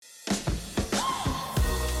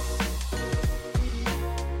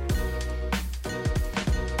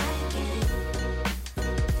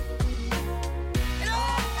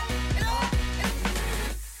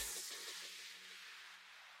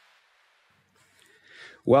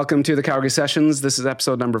Welcome to the Calgary Sessions. This is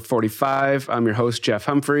episode number 45. I'm your host, Jeff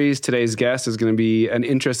Humphreys. Today's guest is going to be an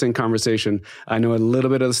interesting conversation. I know a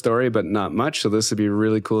little bit of the story, but not much. So this would be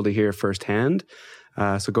really cool to hear firsthand.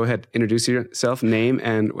 So go ahead, introduce yourself, name,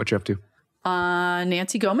 and what you're up to.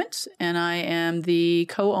 Nancy Goemans, and I am the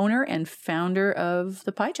co-owner and founder of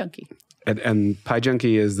the Pie Junkie. And Pie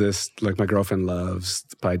Junkie is this, like, my girlfriend loves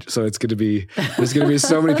pie. So it's going to be, there's going to be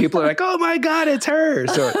so many people are like, oh my God, it's her.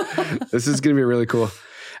 So this is going to be really cool.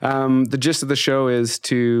 The gist of the show is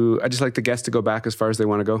I just like the guests to go back as far as they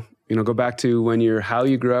want to go. You know, go back to how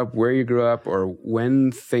you grew up, where you grew up, or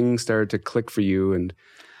when things started to click for you. And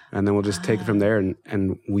then we'll just take it from there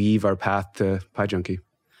and weave our path to Pie Junkie.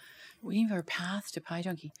 Weave our path to Pie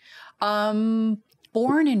Junkie. Born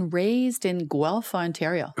and raised in Guelph,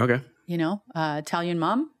 Ontario. Okay. You know, Italian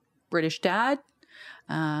mom, British dad,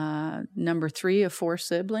 number 3 of 4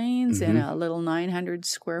 siblings in a little 900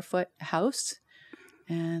 square foot house.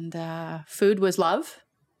 And food was love.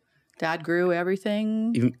 Dad grew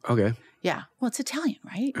everything. Okay. Yeah. Well, it's Italian,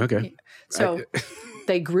 right? Okay. So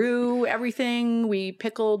they grew everything. We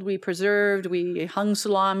pickled, we preserved, we hung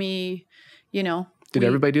salami, you know. Did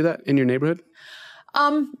everybody do that in your neighborhood?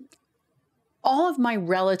 All of my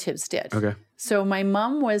relatives did. Okay. So my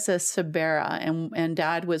mom was a Sabera and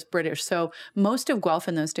dad was British. So most of Guelph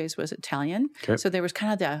in those days was Italian. Okay. So there was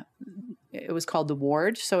kind of it was called the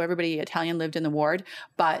ward. So everybody Italian lived in the ward,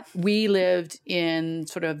 but we lived in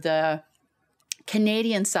sort of the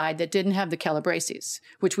Canadian side that didn't have the Calabreses,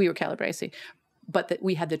 which we were Calabrese, but that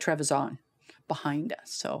we had the Trevisan behind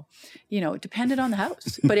us. So, you know, it depended on the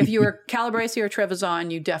house. But if you were Calabrese or Trevisan,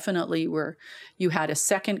 you definitely you had a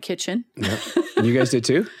second kitchen. Yep. You guys did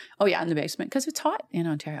too? Oh yeah, in the basement, because it's hot in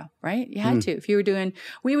Ontario, right? You had to. If you were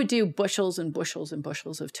we would do bushels and bushels and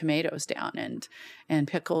bushels of tomatoes down and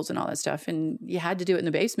pickles and all that stuff. And you had to do it in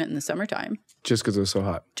the basement in the summertime. Just because it was so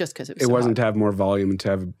hot? Just because it was so hot. It wasn't to have more volume and to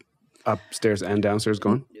have upstairs and downstairs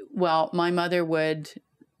going? Well, my mother would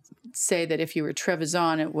say that if you were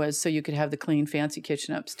Trevisan, it was so you could have the clean, fancy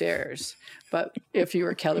kitchen upstairs. But if you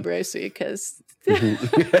were Calabrese, because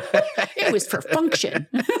it was for function.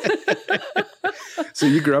 So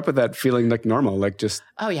you grew up with that feeling like normal, like just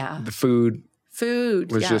the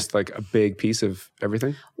food was just like a big piece of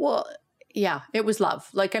everything? Well, yeah, it was love.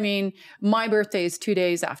 Like, I mean, my birthday is 2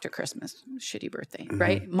 days after Christmas. Shitty birthday,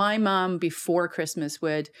 right? My mom before Christmas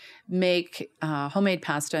would make homemade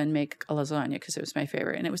pasta and make a lasagna because it was my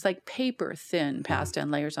favorite. And it was like paper thin pasta and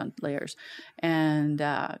layers on layers. And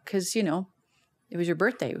because, you know, it was your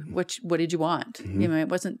birthday. What did you want? You know,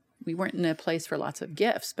 we weren't in a place for lots of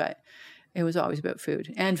gifts, but it was always about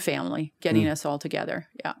food and family, getting us all together.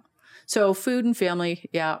 Yeah. So food and family,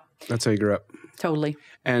 yeah. That's how you grew up. Totally.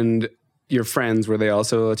 And your friends, were they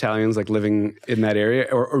also Italians, like living in that area?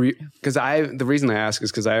 Or because the reason I ask is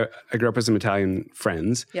because I grew up with some Italian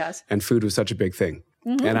friends. Yes. And food was such a big thing.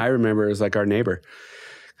 And I remember it was like our neighbor,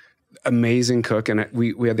 amazing cook. And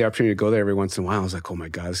we had the opportunity to go there every once in a while. I was like, oh my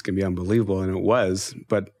God, this can be unbelievable. And it was,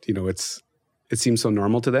 but you know, it seems so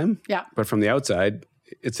normal to them. Yeah. But from the outside,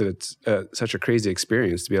 it's such a crazy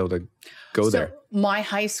experience to be able to go there. My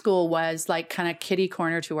high school was like kind of kitty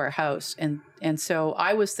corner to our house. And so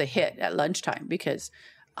I was the hit at lunchtime because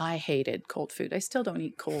I hated cold food. I still don't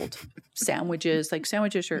eat cold sandwiches. Like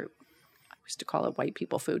sandwiches I used to call it white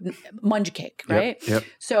people food. Munge cake, right? Yep.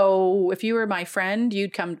 So if you were my friend,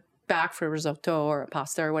 you'd come back for risotto or a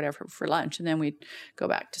pasta or whatever for lunch. And then we'd go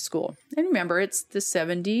back to school. And remember, it's the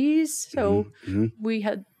 70s. So we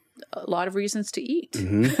had a lot of reasons to eat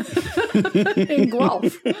in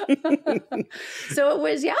Guelph. So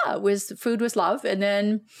food was love. And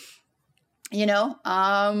then, you know,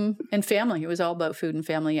 and family. It was all about food and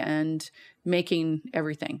family and making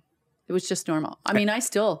everything. It was just normal. I mean, I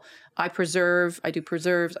do preserves.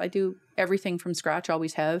 I do everything from scratch,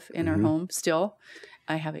 always have in our home still.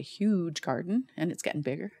 I have a huge garden and it's getting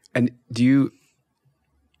bigger. And do you,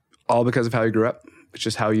 all because of how you grew up? It's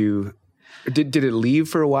just how you... Did it leave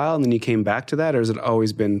for a while and then you came back to that, or has it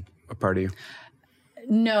always been a part of you?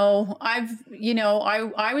 No,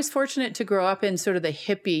 I was fortunate to grow up in sort of the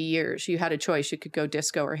hippie years. You had a choice. You could go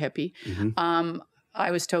disco or hippie. I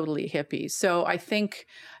was totally hippie. So I think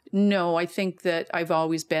that I've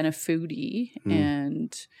always been a foodie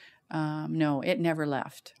and no, it never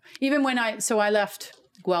left. Even when I left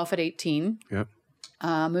Guelph at 18,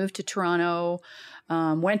 moved to Toronto,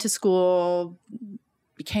 went to school,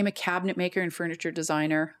 became a cabinet maker and furniture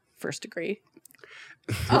designer, first degree.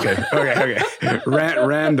 Okay.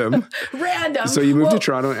 Random. So you moved to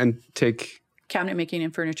Toronto and take... cabinet making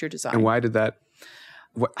and furniture design. And why did that...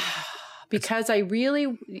 Because I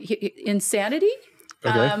really... Insanity?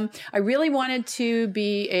 Okay. I really wanted to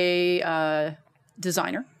be a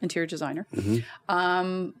designer, interior designer,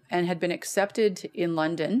 and had been accepted in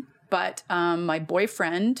London. But my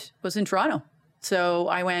boyfriend was in Toronto. So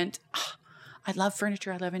I went, I love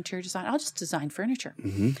furniture. I love interior design. I'll just design furniture.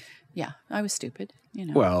 Yeah, I was stupid, you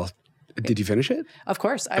know. Well, did you finish it? Of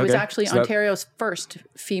course. I was actually Ontario's first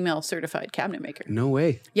female certified cabinet maker. No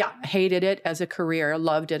way. Yeah, hated it as a career,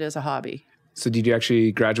 loved it as a hobby. So did you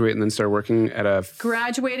actually graduate and then start working at a...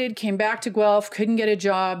 Graduated, came back to Guelph, couldn't get a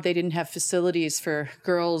job. They didn't have facilities for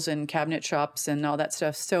girls and cabinet shops and all that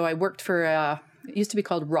stuff. So I worked for, it used to be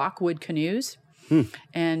called Rockwood Canoes,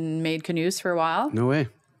 and made canoes for a while. No way.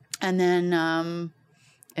 And then...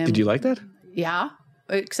 did you like that? Yeah,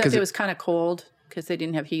 except it was kind of cold because they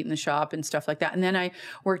didn't have heat in the shop and stuff like that. And then I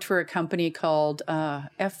worked for a company called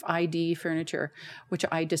FID Furniture, which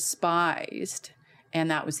I despised. And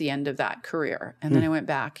that was the end of that career. And then I went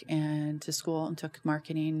back to school and took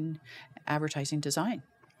marketing, advertising design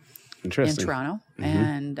in Toronto.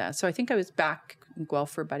 And so I think I was back in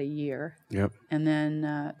Guelph for about a year. Yep. And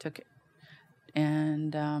then took it.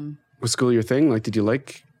 And was school your thing? Like, do you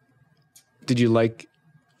like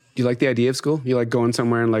the idea of school? You like going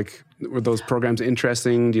somewhere and like, were those programs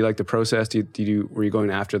interesting? Do you like the process? Were you going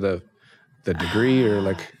after the degree, or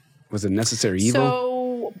like, was it necessary evil?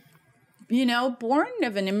 So, you know, born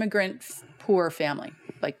of an immigrant poor family,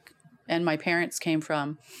 and my parents came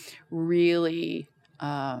from really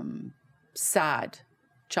sad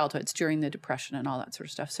childhoods during the Depression and all that sort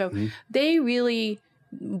of stuff. So they really,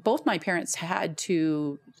 both my parents had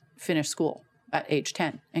to finish school at age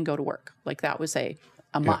 10 and go to work. Like that was a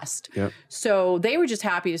must. Yep. So they were just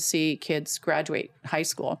happy to see kids graduate high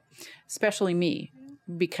school, especially me,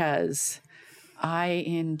 because I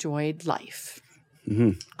enjoyed life.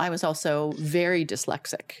 I was also very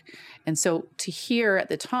dyslexic. And so to hear at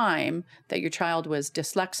the time that your child was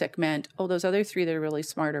dyslexic meant, oh, those other three that are really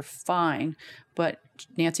smart are fine, but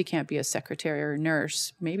Nancy can't be a secretary or a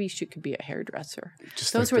nurse. Maybe she could be a hairdresser.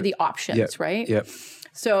 Those were the options, right? Yep.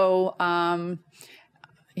 So,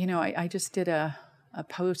 you know, I just did a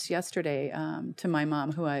post yesterday to my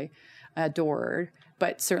mom, who I adored,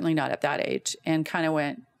 but certainly not at that age, and kind of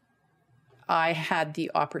went, I had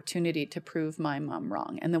the opportunity to prove my mom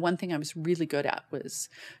wrong. And the one thing I was really good at was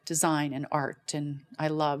design and art, and I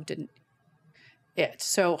loved it.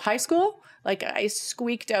 So high school, like I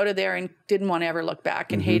squeaked out of there and didn't want to ever look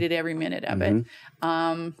back and hated every minute of it.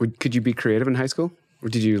 Could you be creative in high school? Or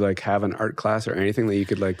did you like have an art class or anything that you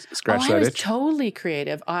could like scratch that itch? I was totally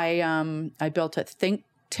creative. I built a think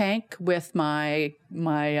tank with my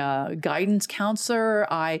guidance counselor.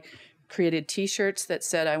 I created T-shirts that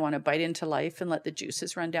said, I want to bite into life and let the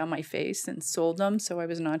juices run down my face, and sold them. So I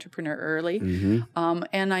was an entrepreneur early.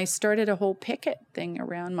 And I started a whole picket thing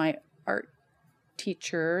around my art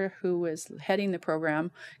teacher who was heading the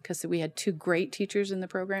program, because we had two great teachers in the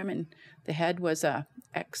program, and the head was a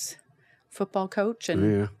ex-football coach,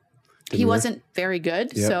 and he wasn't very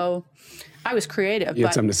good. So I was creative. You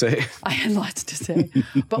had something to say. I had lots to say.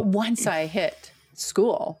 But once I hit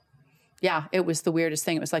school, yeah, it was the weirdest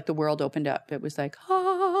thing. It was like the world opened up. It was like,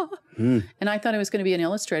 And I thought I was going to be an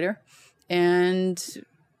illustrator. And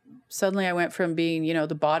suddenly I went from being, you know,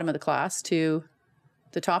 the bottom of the class to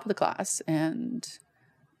the top of the class. And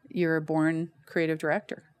you're a born creative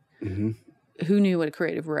director. Who knew what a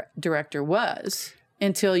creative director was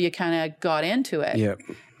until you kind of got into it? Yep.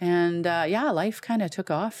 And life kind of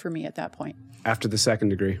took off for me at that point. After the second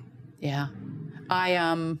degree. Yeah.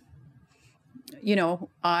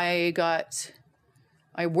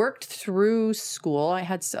 I worked through school. I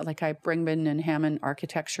had Brinkman and Hammond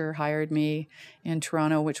Architecture hired me in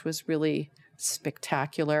Toronto, which was really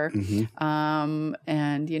spectacular.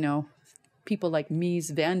 And, you know, people like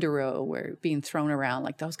Mies van der Rohe were being thrown around,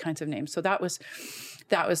 like those kinds of names. So that was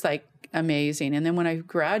like amazing. And then when I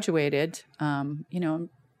graduated,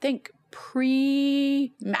 think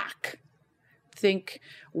pre-Mac. Think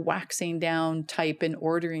waxing down type and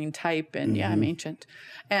ordering type, and I'm ancient.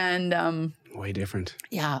 And way different.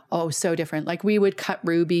 Yeah. Oh, so different. Like we would cut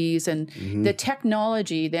rubies, and the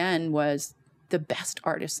technology then was the best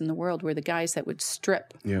artists in the world were the guys that would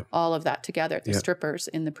strip all of that together, the strippers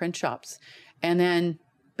in the print shops. And then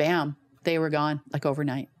bam, they were gone like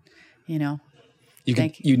overnight, you know.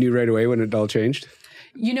 You knew right away when it all changed?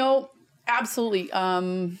 You know, absolutely.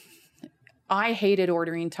 I hated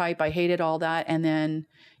ordering type. I hated all that. And then,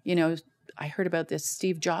 you know, I heard about this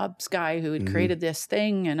Steve Jobs guy who had created this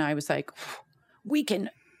thing. And I was like, we can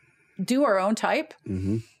do our own type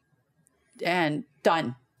and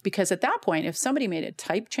done. Because at that point, if somebody made a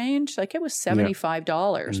type change, like it was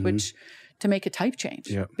 $75, which to make a type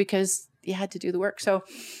change, because you had to do the work. So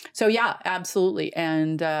yeah, absolutely.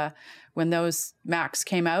 And when those Macs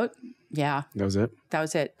came out, yeah, That was it. that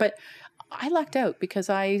was it. But I lucked out because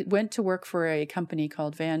I went to work for a company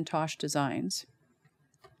called Van Tosh Designs,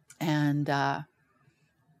 and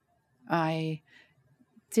I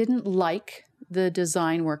didn't like the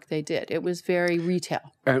design work they did. It was very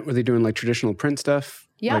retail. Were they doing like traditional print stuff?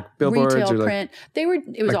 Yeah, like billboards retail or like, print. It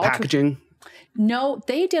was like all packaging. No,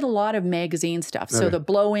 they did a lot of magazine stuff. So Okay. the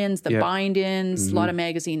blow-ins, the Yep. bind-ins, a lot of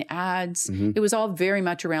magazine ads. Mhm. It was all very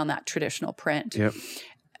much around that traditional print. Yep.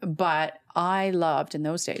 But I loved in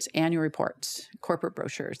those days annual reports, corporate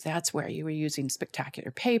brochures. That's where you were using spectacular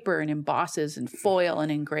paper and embosses and foil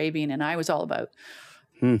and engraving. And I was all about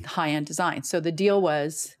high-end design. So the deal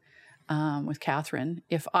was with Catherine,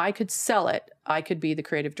 if I could sell it, I could be the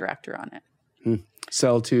creative director on it.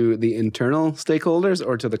 Sell to the internal stakeholders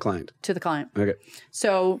or to the client? To the client. Okay.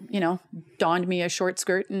 So, donned me a short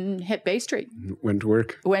skirt and hit Bay Street. Went to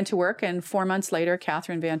work. Went to work, and 4 months later,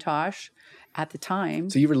 Catherine Van Tosh, at the time.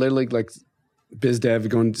 So you were literally like biz dev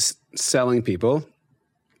going selling people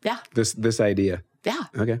Yeah, this idea. yeah.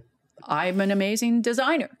 Okay. I'm an amazing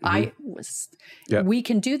designer. Yeah. We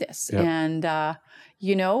can do this. Yeah. And,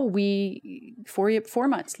 we, 4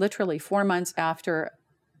 months, literally 4 months after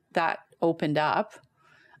that opened up,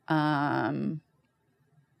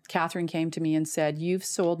 Catherine came to me and said, "You've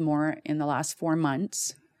sold more in the last 4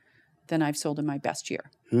 months than I've sold in my best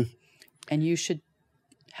year. And you should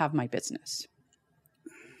have my business."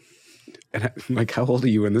 And like, how old are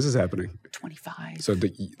you when this is happening? 25. So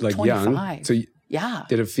like 25. young. So Yeah.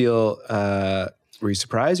 did it feel, were you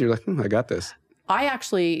surprised? You're like, I got this. I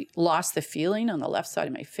actually lost the feeling on the left side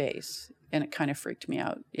of my face, and it kind of freaked me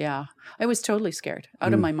out. Yeah. I was totally scared,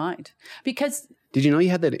 out of my mind. Because Did you know you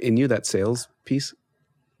had that in you, that sales piece?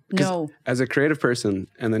 'Cause no. as a creative person,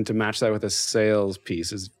 and then to match that with a sales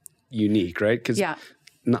piece is unique, right? Because Yeah.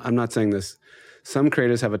 I'm not saying this. Some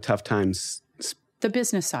creatives have a tough time. The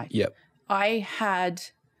business side. Yep. I had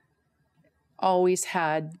always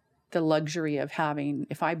had the luxury of having,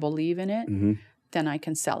 if I believe in it, then I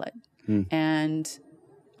can sell it. And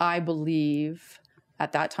I believe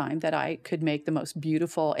at that time that I could make the most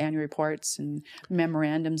beautiful annual reports and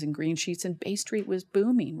memorandums and green sheets, and Bay Street was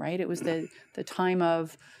booming, right? It was the time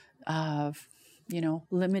of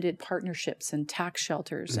limited partnerships and tax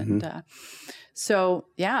shelters. And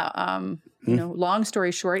long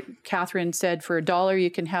story short, Catherine said, for $1, you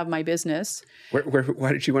can have my business.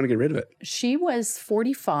 Why did she want to get rid of it? She was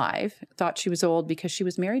 45, thought she was old because she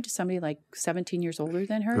was married to somebody like 17 years older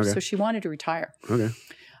than her. Okay. So she wanted to retire. Okay.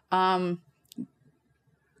 I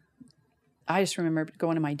just remember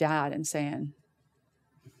going to my dad and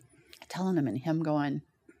telling him, and him going,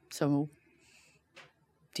 "So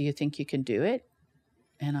do you think you can do it?"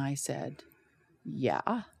 And I said,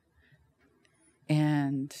 "Yeah."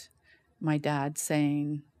 And my dad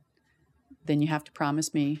saying, "Then you have to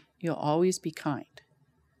promise me you'll always be kind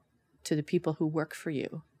to the people who work for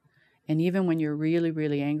you. And even when you're really,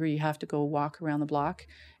 really angry, you have to go walk around the block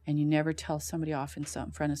and you never tell somebody off in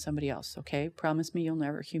front of somebody else, okay? Promise me you'll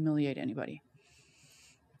never humiliate anybody."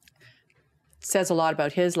 Says a lot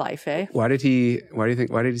about his life, eh? Why did he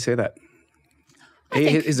say that?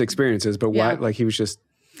 His experiences, but why? Yeah. Like he was just.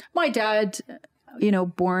 My dad,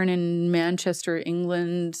 born in Manchester,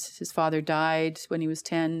 England. His father died when he was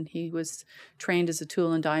 10. He was trained as a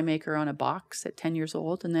tool and die maker on a box at 10 years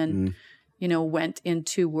old, and then, went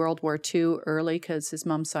into World War II early because his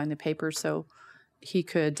mom signed the papers so he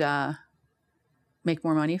could make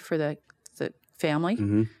more money for the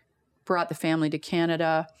family. Brought the family to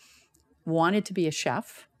Canada. Wanted to be a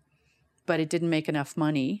chef, but it didn't make enough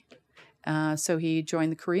money. So he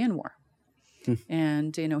joined the Korean War.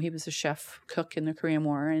 And, he was a chef cook in the Korean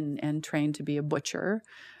War and trained to be a butcher.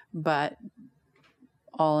 But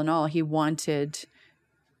all in all, he wanted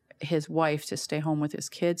his wife to stay home with his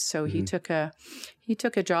kids. So he took a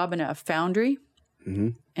job in a foundry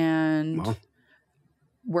and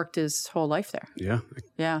worked his whole life there. Yeah.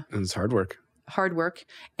 Yeah. And it's hard work. Hard work.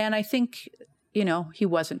 And I think, he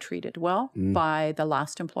wasn't treated well by the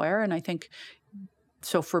last employer. And I think,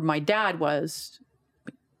 so for my dad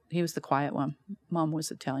he was the quiet one. Mom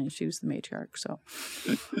was Italian. She was the matriarch. So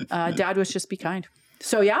dad was just be kind.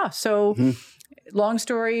 So yeah. So long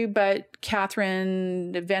story, but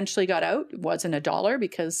Catherine eventually got out. It wasn't $1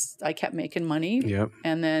 because I kept making money. Yep.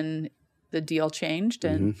 And then the deal changed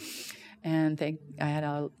and I had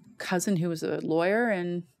a cousin who was a lawyer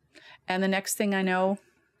and the next thing I know,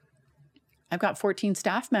 I've got 14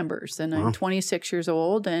 staff members and I'm 26 years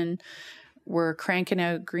old and we're cranking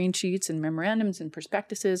out green sheets and memorandums and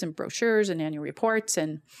prospectuses and brochures and annual reports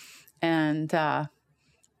and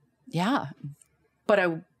Yeah. But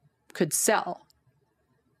I could sell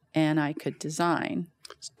and I could design.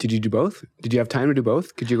 Did you do both? Did you have time to do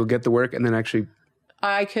both? Could you go get the work and then actually?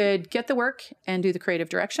 I could get the work and do the creative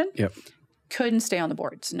direction. Yep. Couldn't stay on the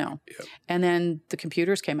boards. No. Yep. And then the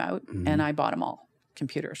computers came out and I bought them all.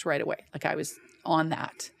 Computers right away. Like I was on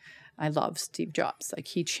that. I love Steve Jobs. Like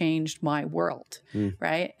he changed my world,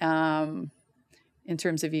 right? In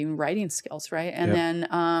terms of even writing skills, right? And then,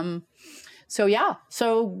 so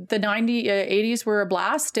the 80s were a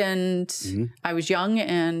blast and I was young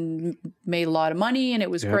and made a lot of money and it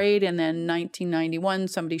was great. And then 1991,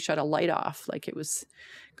 somebody shut a light off. Like it was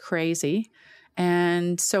crazy.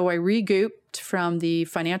 And so I regrouped from the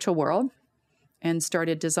financial world and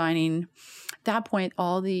started designing. At that point,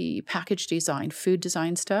 all the package design, food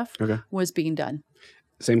design stuff was being done.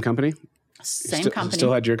 Same company? Same company.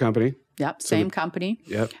 Still had your company? Yep, same company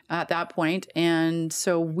at that point. And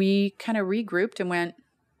so we kind of regrouped and went,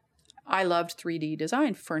 I loved 3D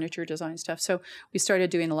design, furniture design stuff. So we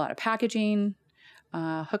started doing a lot of packaging,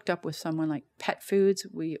 hooked up with someone like Pet Foods,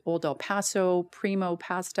 Old El Paso, Primo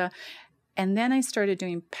Pasta. And then I started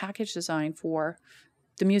doing package design for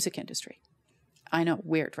the music industry. I know,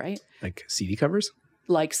 weird, right? Like CD covers?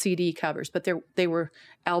 Like CD covers, but they were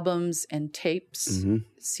albums and tapes.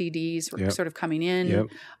 CDs were sort of coming in,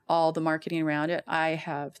 all the marketing around it. I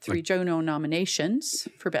have 3 Juno nominations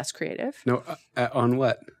for Best Creative. No, on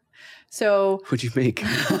what? So what'd you make?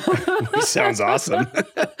 Sounds awesome.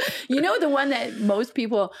 You know, the one that most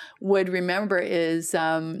people would remember is,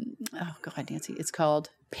 oh God, Nancy, it's called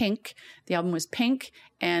Pink. The album was Pink,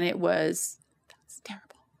 and that's terrible.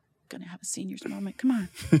 Going to have a seniors moment. Come on.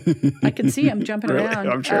 I can see him jumping around.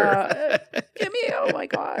 I'm sure. Give me, oh my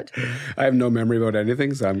God. I have no memory about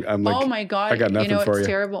anything, so I'm like, oh my God. I got nothing for you. It's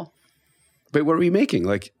terrible. But what were you making?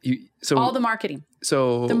 Like all the marketing.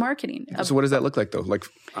 So the marketing. So what does that look like though? Like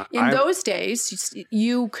in those days,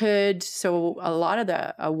 you could. So a lot of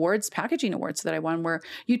the packaging awards that I won were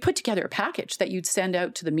you'd put together a package that you'd send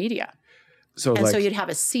out to the media. So you'd have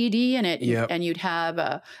a CD in it, and you'd have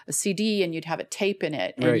a CD, and you'd have a tape in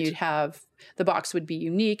it, and you'd have the box would be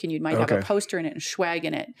unique, and you might have a poster in it and swag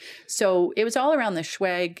in it. So it was all around the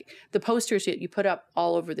swag, the posters that you put up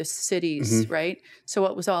all over the cities, right? So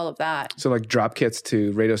it was all of that. So like drop kits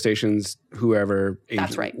to radio stations, whoever,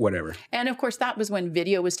 that's right, whatever. And of course, that was when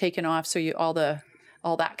video was taken off. So all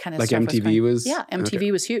that kind of like stuff. MTV was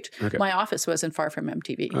MTV was huge. Okay. My office wasn't far from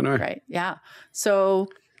MTV. Oh, no. Right? Yeah. So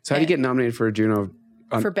how do you get nominated for a Juno?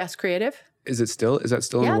 For Best Creative? Is that still an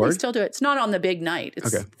award? Yeah, they still do it. It's not on the big night.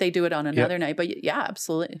 They do it on another night. But yeah,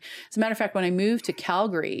 absolutely. As a matter of fact, when I moved to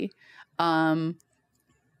Calgary, I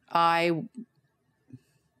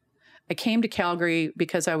came to Calgary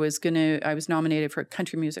because I was nominated for a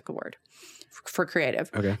country music award for creative.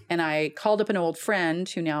 Okay. And I called up an old friend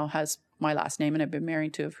who now has my last name and I've been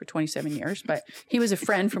married to for 27 years. But he was a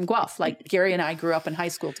friend from Guelph. Like Gary and I grew up in high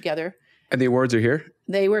school together. And the awards are here?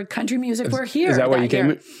 They were country music. We're here. Is that why you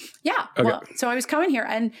came? Yeah. Okay. Well, so I was coming here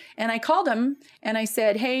and I called him and I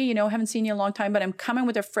said, hey, haven't seen you in a long time, but I'm coming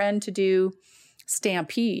with a friend to do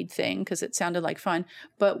Stampede thing because it sounded like fun.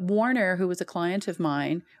 But Warner, who was a client of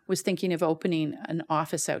mine, was thinking of opening an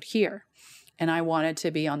office out here. And I wanted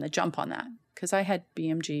to be on the jump on that because I had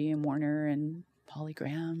BMG and Warner and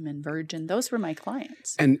Polygram and Virgin. Those were my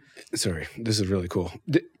clients. And sorry, this is really cool.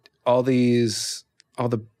 All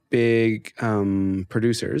the big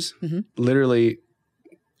producers, literally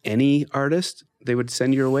any artist, they would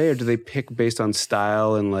send your way, or do they pick based on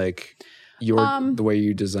style and like the way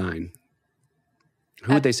you design?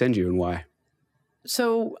 Who would they send you and why?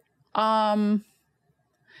 So I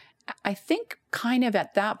think kind of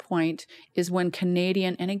at that point is when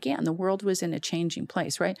Canadian, and again, the world was in a changing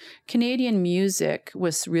place, right? Canadian music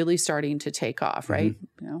was really starting to take off, right?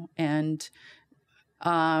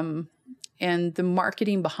 And the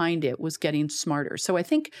marketing behind it was getting smarter. So I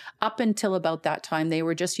think up until about that time, they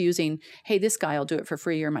were just using, hey, this guy will do it for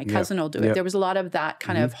free, or my cousin will do it. There was a lot of that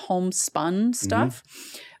kind of homespun stuff.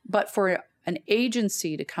 But for an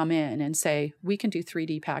agency to come in and say, we can do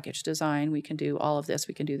 3D package design, we can do all of this,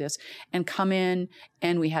 we can do this, and come in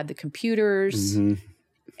and we had the computers.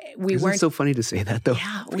 We weren't so funny to say that though.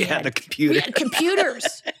 Yeah, we had the computer. We had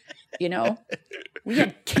computers. We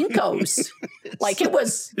had Kinkos. Like it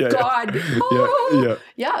was God.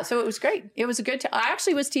 Yeah. So it was great. It was a good I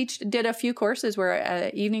actually did a few courses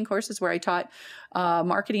evening courses where I taught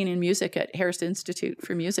marketing and music at Harris Institute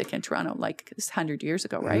for Music in Toronto, like 100 years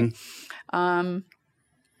ago, right?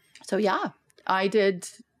 So yeah, I did.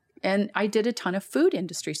 And I did a ton of food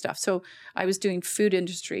industry stuff. So I was doing food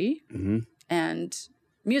industry and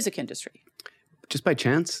music industry. Just by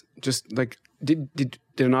chance? Just like did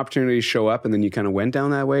an opportunity show up and then you kind of went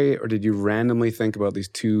down that way, or did you randomly think about these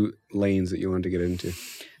two lanes that you wanted to get into?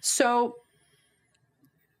 So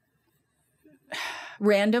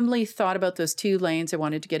randomly thought about those two lanes I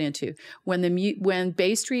wanted to get into. When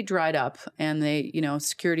Bay Street dried up and they,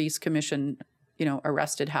 Securities Commission,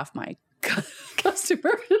 arrested half my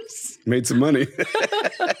customers. Made some money.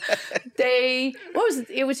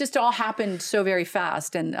 It was just all happened so very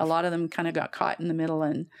fast, and a lot of them kind of got caught in the middle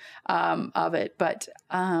of it. But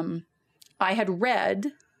I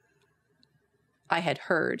had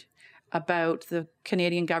heard about the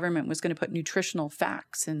Canadian government was going to put nutritional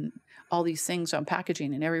facts and all these things on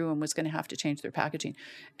packaging, and everyone was going to have to change their packaging.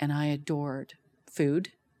 And I adored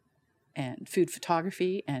food and food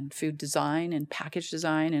photography and food design and package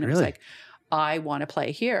design. And it was like, I want to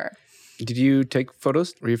play here. Did you take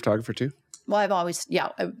photos? Were you a photographer too? Well, I've always,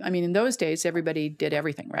 I mean, in those days, everybody did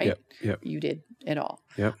everything, right? Yep. You did it all.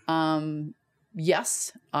 Yep.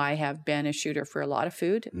 Yes, I have been a shooter for a lot of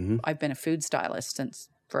food. Mm-hmm. I've been a food stylist since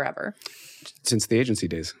forever. Since the agency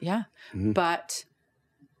days. Yeah. Mm-hmm. But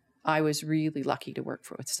I was really lucky to work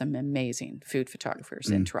with some amazing food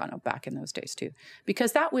photographers in Toronto back in those days too,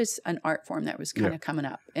 because that was an art form that was kind of coming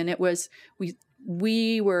up. And it was,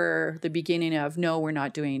 we were the beginning of, no, we're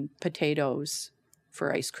not doing potatoes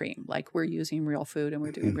for ice cream. Like, we're using real food and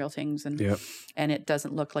we're doing real things. And it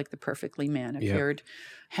doesn't look like the perfectly manicured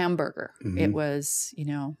hamburger. Mm-hmm. It was,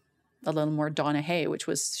 a little more Donna Hay,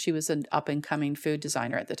 she was an up and coming food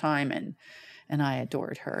designer at the time. And I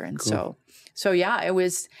adored her. And so yeah, it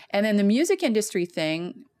was, and then the music industry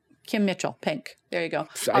thing, Kim Mitchell, Pink. There you go.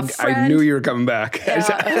 I knew you were coming back.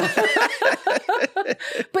 Yeah.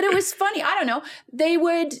 But it was funny. I don't know.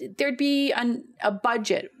 There'd be a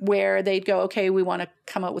budget where they'd go, okay, we want to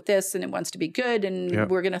come up with this and it wants to be good. And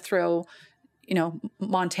we're going to throw,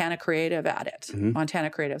 Montana Creative at it. Mm-hmm. Montana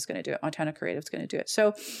Creative's going to do it. Montana Creative's going to do it.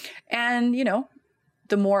 So, and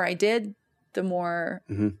the more I did, the more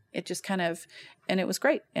it just kind of, and it was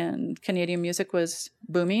great. And Canadian music was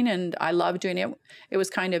booming and I loved doing it. It was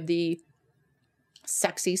kind of the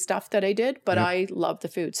sexy stuff that I did, but I loved the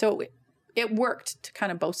food. So it worked to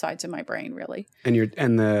kind of both sides of my brain, really.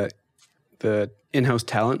 And the in-house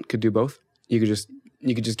talent could do both. You could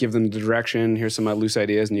just give them the direction. Here's some loose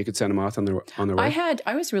ideas, and you could send them off on their way.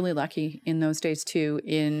 I was really lucky in those days too.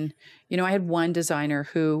 I had one designer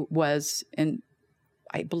who was, and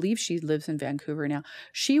I believe she lives in Vancouver now.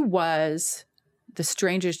 She was the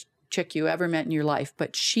strangest chick you ever met in your life,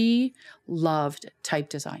 but she loved type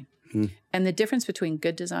design. And the difference between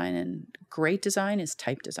good design and great design is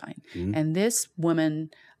type design. And this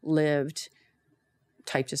woman lived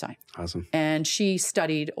type design. Awesome. And she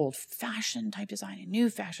studied old-fashioned type design and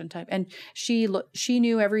new-fashioned type. And she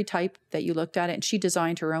knew every type that you looked at it, and she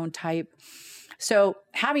designed her own type. So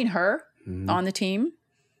having her on the team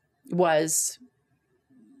was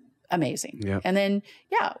amazing. Yeah. And then,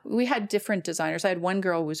 we had different designers. I had one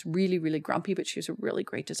girl who was really, really grumpy, but she was a really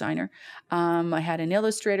great designer. I had an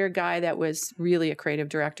illustrator guy that was really a creative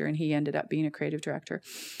director, and he ended up being a creative director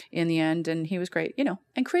in the end. And he was great,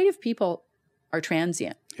 and creative people are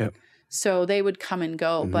transient. Yep. So they would come and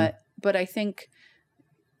go. But I think,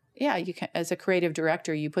 you can, as a creative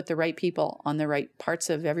director, you put the right people on the right parts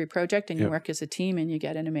of every project, and you work as a team, and you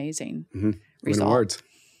get an amazing result. Win awards.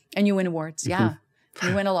 And you win awards. Yeah.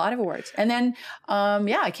 You win a lot of awards. And then,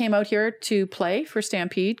 I came out here to play for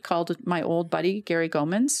Stampede, called my old buddy, Gary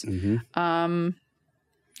Goemans.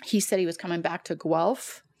 He said he was coming back to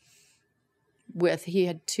Guelph he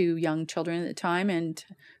had 2 young children at the time, and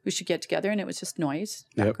we should get together. And it was just noise,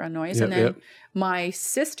 background noise. And then my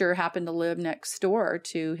sister happened to live next door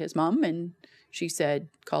to his mom. And she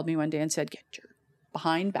called me one day and said, get your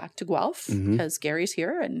behind back to Guelph because Gary's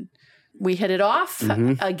here. And we hit it off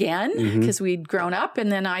again because we'd grown up.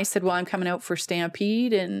 And then I said, well, I'm coming out for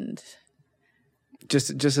Stampede. And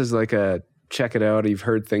just as like a check it out, you've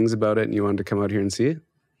heard things about it and you wanted to come out here and see it?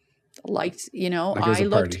 Liked, I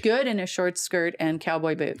looked good in a short skirt and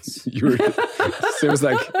cowboy boots. It was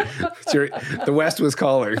like the West was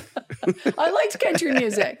calling. I liked country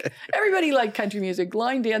music. Everybody liked country music.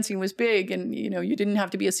 Line dancing was big, and you didn't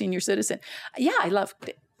have to be a senior citizen. Yeah, I loved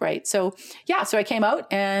it. Right. So I came out,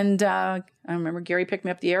 and I remember Gary picked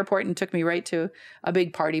me up at the airport and took me right to a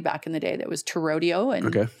big party back in the day that was Torodeo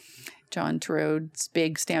and John Torod's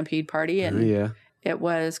big Stampede party. And it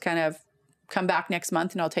was kind of, come back next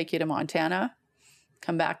month and I'll take you to Montana.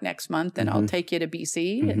 Come back next month and I'll take you to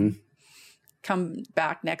BC. And come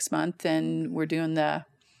back next month and we're doing the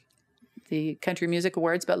Country Music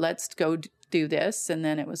Awards, but let's go do this. And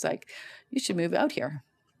then it was like, you should move out here.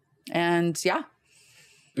 And that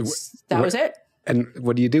was it. And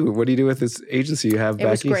what do you do? What do you do with this agency you have back It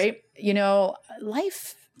was east? great. You know,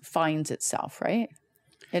 life finds itself, right?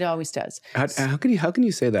 It always does. How can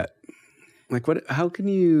you say that? Like what? How can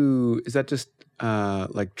you? Is that just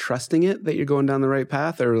like trusting it that you're going down the right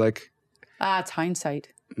path, or like? It's hindsight,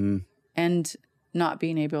 and not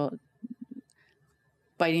being able,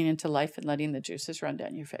 biting into life and letting the juices run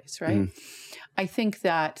down your face, right? I think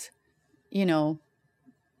that, you know,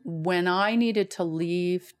 when I needed to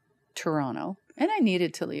leave Toronto, and I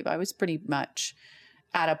needed to leave, I was pretty much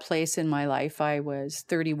at a place in my life. I was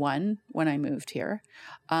 31 when I moved here,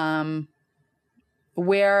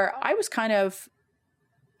 where I was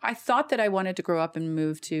I thought that I wanted to grow up and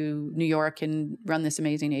move to New York and run this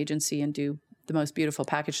amazing agency and do the most beautiful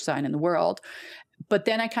package design in the world. But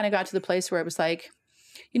then I kind of got to the place where it was like,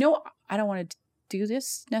 you know, I don't want to do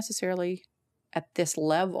this necessarily at this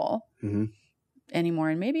level anymore.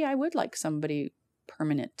 And maybe I would like somebody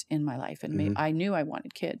permanent in my life. And maybe I knew I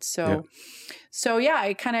wanted kids. So yeah,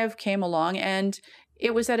 I kind of came along, and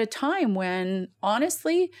it was at a time when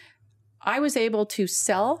honestly, I was able to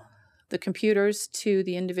sell the computers to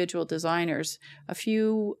the individual designers a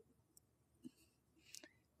few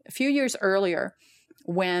years earlier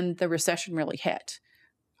when the recession really hit.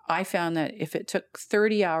 I found that if it took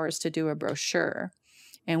 30 hours to do a brochure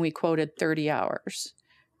and we quoted 30 hours,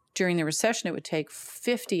 during the recession, it would take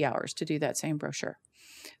 50 hours to do that same brochure.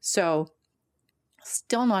 So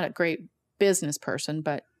still not a great business person,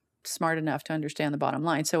 but smart enough to understand the bottom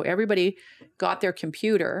line. So everybody got their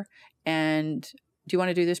computer and, do you want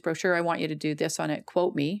to do this brochure? I want you to do this on it.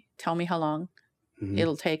 Quote me. Tell me how long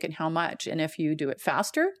it'll take and how much. And if you do it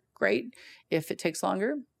faster, great. If it takes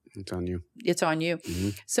longer, it's on you. It's on you.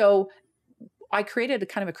 So I created a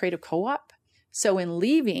kind of a creative co-op. So in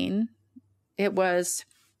leaving, it was,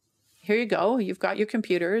 here you go. You've got your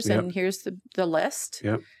computers and here's the list.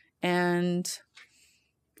 Yep. And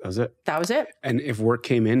that was it. it. And if work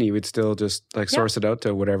came in, you would still just like source it out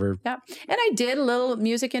to whatever. Yeah. And I did a little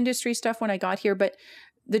music industry stuff when I got here. But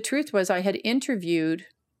the truth was I had interviewed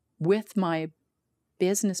with my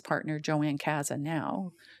business partner, Joanne Kaza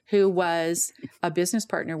now, who was a business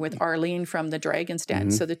partner with Arlene from the Dragon's Den.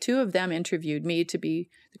 So the two of them interviewed me to be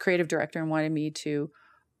the creative director and wanted me to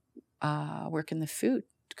work in the food,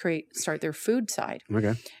 start their food side.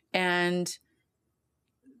 Okay. And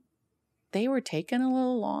they were taking a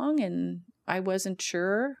little long and I wasn't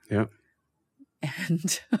sure. Yeah.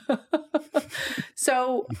 And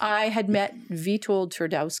so I had met Witold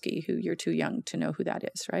Twardowski, who you're too young to know who that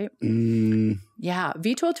is, right? Yeah.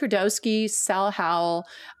 Witold Twardowski, Sal Howell,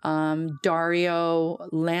 Dario,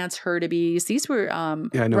 Lance Hurtubise. These were Ron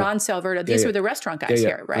Salverda. These were the restaurant guys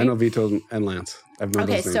here, right? I know Witold and Lance. I've known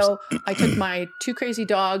those names. So I took my two crazy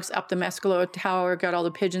dogs up the Mescalo Tower, got all the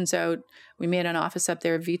pigeons out. We made an office up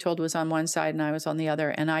there. Vitold was on one side and I was on the other.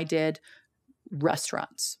 And I did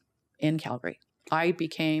restaurants in Calgary. I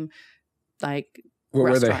became like what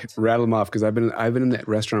were they? Rattle them off, because I've been in the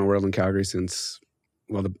restaurant world in Calgary since,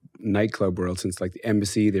 well, the nightclub world since like the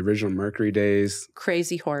Embassy, the original Mercury days.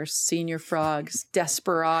 Crazy Horse, Senior Frogs,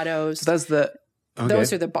 Desperados. So that's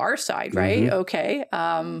those are the bar side, right? Okay.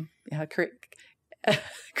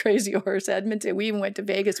 Crazy Horse, Edmonton. We even went to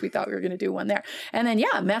Vegas. We thought we were going to do one there. And then,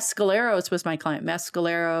 Mescaleros was my client.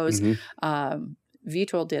 Mescaleros.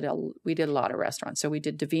 Vitold we did a lot of restaurants. So we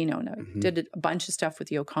did Divino. And did a bunch of stuff with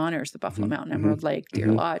the O'Connors, the Buffalo Mountain, Emerald Lake,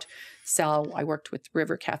 Deer Lodge. Sal, I worked with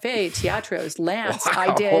River Cafe, Teatros, Lance.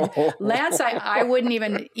 Wow. I wouldn't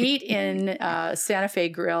even eat in Santa Fe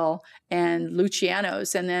Grill and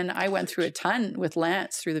Luciano's. And then I went through a ton with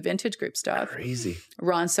Lance through the Vintage Group stuff. Crazy.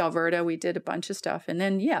 Ron Salverda, we did a bunch of stuff. And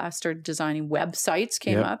then, I started designing websites,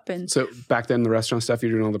 came up. And so back then, the restaurant stuff,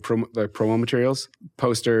 you're doing all the promo materials,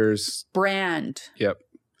 posters. Brand. Yep.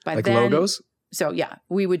 But like then, logos? So,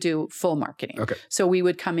 we would do full marketing. Okay. So we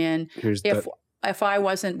would come in. If I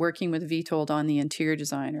wasn't working with Vitold on the interior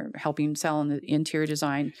design or helping sell on the interior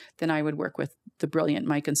design, then I would work with the brilliant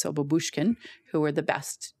Mike and Sil Babushkin, who were the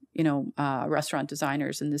best, restaurant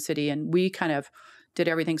designers in the city. And we kind of did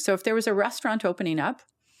everything. So if there was a restaurant opening up,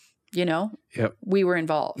 we were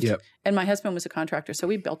involved. Yep. And my husband was a contractor, so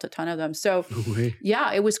we built a ton of them. So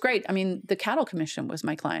it was great. I mean, the Cattle Commission was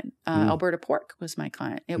my client. Alberta Pork was my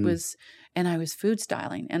client. It was, and I was food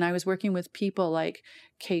styling, and I was working with people like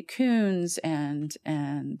Kate Coons and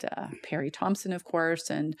Perry Thompson, of course,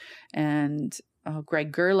 and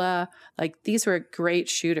Greg Gerla. Like, these were great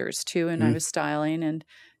shooters too. And I was styling, and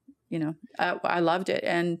I loved it.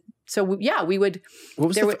 And so, we would.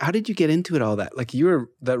 How did you get into it? All that, like, you were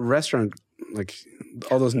that restaurant, like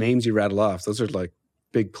all those names you rattle off. Those are like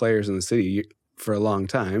big players in the city for a long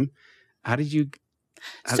time. How did you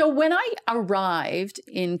So when I arrived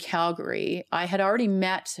in Calgary, I had already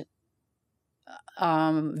met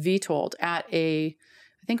Vitold at I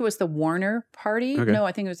think it was the Warner party. Okay. No,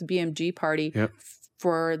 I think it was the BMG party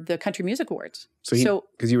for the Country Music Awards. So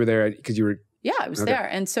because you were there, because you were... Yeah, I was there.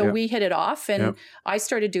 And so we hit it off, and I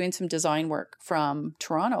started doing some design work from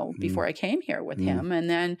Toronto before I came here with him. And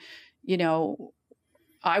then, you know,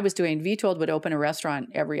 I was doing Vitold would open a restaurant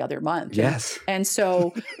every other month. Yes. And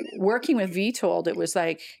so working with Vitold, it was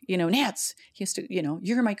like, you know, Nance, he used to, you know,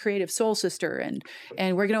 you're my creative soul sister, and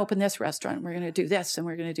we're going to open this restaurant. We're going to do this, and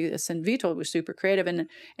we're going to do this. And Vitold was super creative. And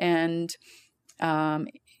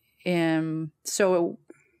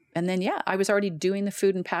then, I was already doing the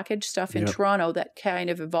food and package stuff in Toronto that kind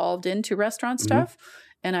of evolved into restaurant stuff.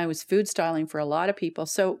 And I was food styling for a lot of people.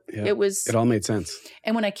 So it all made sense.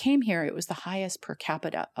 And when I came here, it was the highest per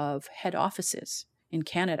capita of head offices in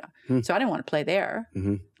Canada. So I didn't want to play there.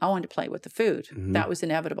 I wanted to play with the food. That was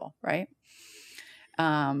inevitable, right?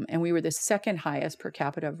 And we were the second highest per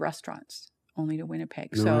capita of restaurants, only to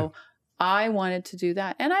Winnipeg. So I wanted to do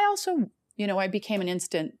that. And I also... You know, I became an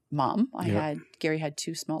instant mom. Gary had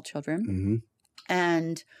 2 small children.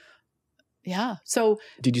 And so.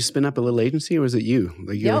 Did you spin up a little agency, or was it you?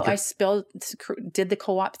 I did the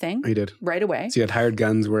co-op thing. You did? Right away. So you had hired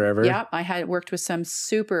guns wherever? Yeah, I had worked with some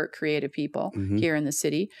super creative people here in the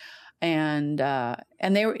city. And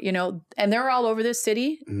they were, you know, and they're all over this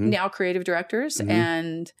city now, creative directors.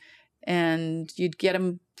 And you'd get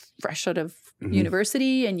them fresh out of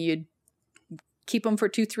university, and you'd keep them for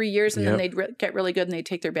 2-3 years, and then they'd get really good, and they'd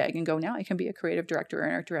take their bag and go, now I can be a creative director or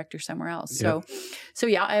an art director somewhere else. So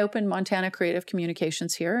I opened Montana Creative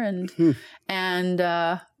Communications here, and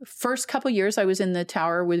first couple years I was in the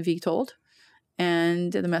tower with Vitold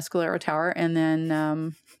and the Mescalero Tower, and then I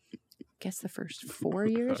guess the first 4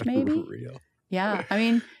 years maybe. Yeah, I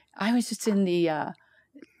mean, I was just in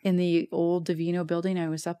the old Divino building. I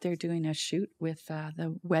was up there doing a shoot with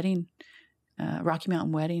the wedding. Rocky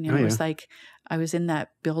Mountain Wedding. And it was like, I was in that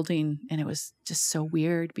building, and it was just so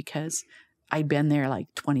weird because I'd been there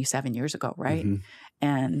like 27 years ago. Right.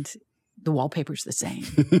 And the wallpaper's the same.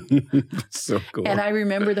 So cool. And I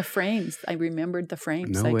remember the frames. I remembered the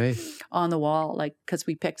frames on the wall, like, cause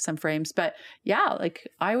we picked some frames, but like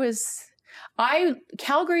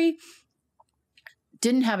Calgary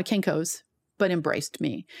didn't have a Kinko's, but embraced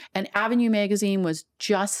me. And Avenue magazine was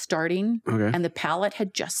just starting, and the palette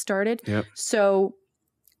had just started. So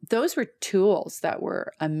those were tools that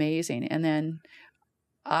were amazing. And then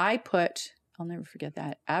I'll never forget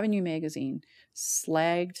that, Avenue magazine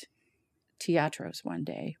slagged Teatros one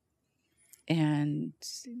day. And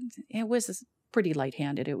it was pretty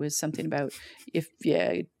lightheaded. It was something about, if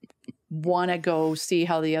you want to go see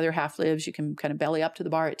how the other half lives, you can kind of belly up to the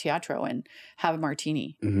bar at Teatro and have a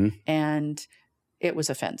martini. And it was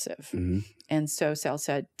offensive. And so Sal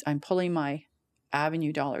said, I'm pulling my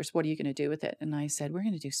Avenue dollars. What are you going to do with it? And I said, we're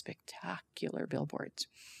going to do spectacular billboards.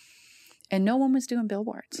 And no one was doing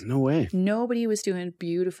billboards. No way. Nobody was doing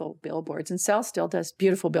beautiful billboards. And Sal still does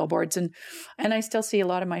beautiful billboards. And I still see a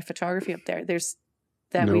lot of my photography up there. There's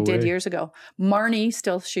that we did years ago. Marnie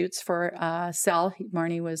still shoots for Sal.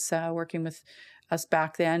 Marnie was working with us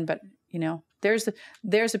back then. But, you know, there's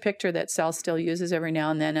a picture that Sal still uses every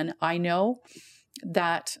now and then. And I know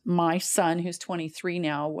that my son, who's 23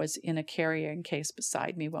 now, was in a carrying case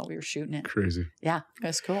beside me while we were shooting it. Crazy. Yeah,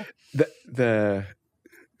 that's cool.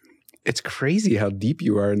 It's crazy how deep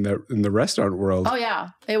you are in the restaurant world. Oh yeah,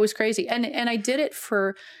 it was crazy, and I did it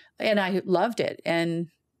and I loved it, and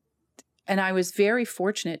I was very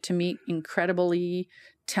fortunate to meet incredibly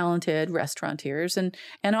talented restaurateurs, and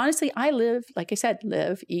honestly, I live, like I said,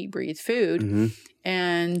 eat, breathe food,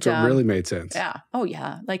 and so it really made sense. Yeah. Oh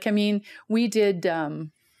yeah. Like, I mean, we did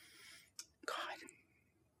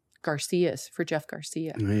Garcia's for Jeff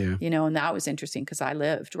Garcia. Oh, yeah. You know, and that was interesting because I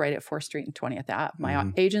lived right at 4th Street and 20th Ave.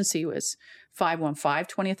 My agency was 515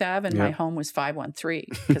 20th Ave, and my home was 513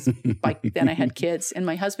 because by then I had kids, and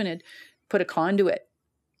my husband had put a conduit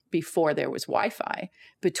before there was Wi-Fi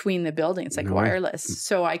between the buildings, like wireless.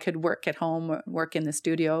 So I could work at home, work in the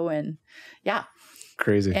studio, and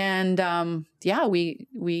crazy. And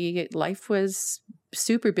life was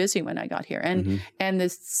super busy when I got here, and the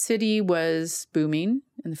city was booming,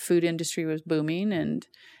 and the food industry was booming, and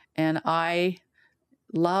I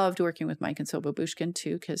loved working with Mike and Sil Babushkin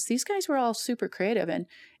too, because these guys were all super creative, and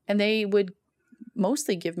they would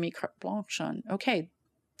mostly give me carte blanche on, okay,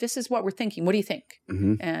 this is what we're thinking. What do you think?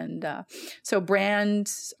 And so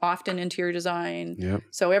brands, often interior design. Yep.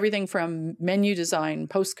 So everything from menu design,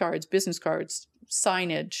 postcards, business cards,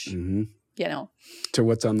 signage, you know. To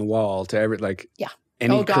what's on the wall, to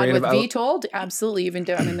any Oh God, creative with Vetold, absolutely. Even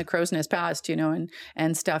down in the Crow's Nest Past,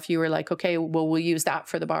 and stuff, you were like, okay, well, we'll use that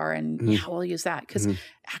for the bar, and yeah, we'll use that because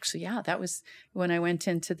actually, yeah, that was when I went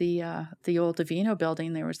into the old Davino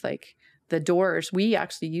building. There was like the doors. We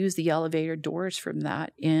actually used the elevator doors from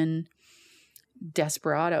that in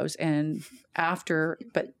Desperados, and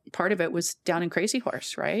but part of it was down in Crazy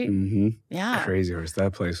Horse, right? Mm-hmm. Yeah, Crazy Horse.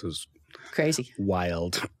 That place was crazy,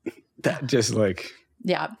 wild. That just like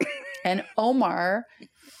yeah. And Omar,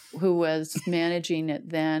 who was managing it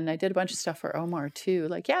then, I did a bunch of stuff for Omar too.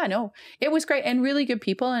 Like, yeah, no, it was great and really good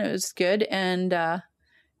people, and it was good. And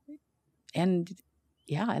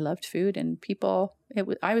yeah, I loved food and people.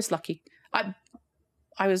 I was lucky. I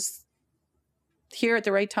was here at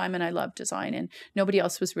the right time, and I loved design, and nobody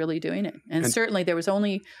else was really doing it. And certainly there was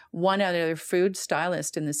only one other food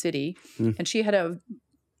stylist in the city, and she had a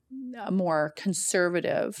more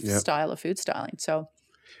conservative style of food styling. So.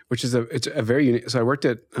 Which is it's a very unique. So I worked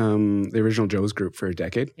at the original Joe's Group for a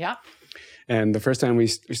decade. Yeah. And the first time we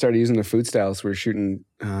started using the food styles, we were shooting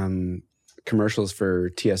commercials for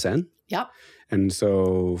TSN. Yeah. And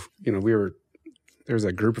so, there was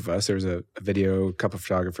a group of us. There was a video, a couple of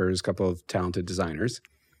photographers, a couple of talented designers.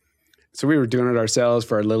 So we were doing it ourselves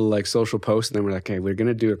for our little like social post. And then we're like, hey, we're going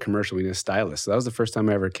to do a commercial. We need a stylist. So that was the first time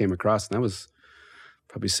I ever came across. And that was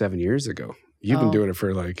probably 7 years ago. You've been doing it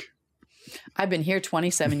for like... I've been here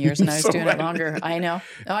 27 years and I was doing it longer. I know.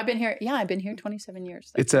 Oh, I've been here 27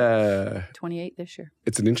 years. It's 28 this year.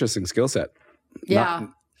 It's an interesting skill set. Yeah.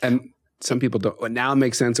 And some people don't. Well, now it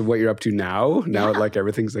makes sense of what you're up to now. Now, like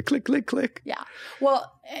everything's like click, click, click. Yeah.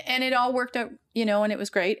 Well, and it all worked out, and it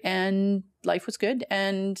was great and life was good.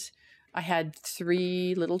 And I had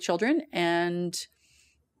 3 little children, and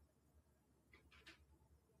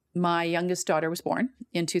my youngest daughter was born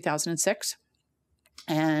in 2006.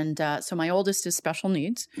 And so my oldest is special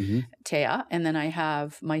needs, Taya, and then I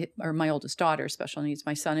have my oldest daughter is special needs.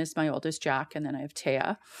 My son is my oldest, Jack, and then I have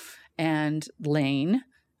Taya and Lane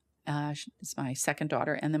is my second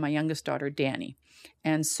daughter, and then my youngest daughter, Danny.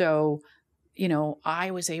 And so, I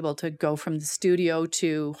was able to go from the studio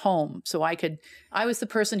to home. So I was the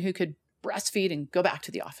person who could breastfeed and go back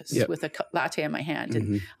to the office with a latte in my hand.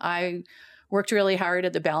 And I worked really hard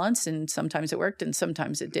at the balance, and sometimes it worked and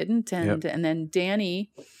sometimes it didn't. And then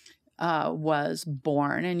Danny was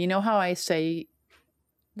born. And you know how I say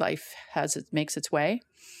life makes its way?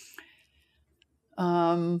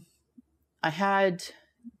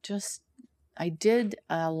 I did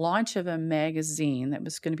a launch of a magazine that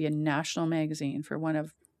was going to be a national magazine for long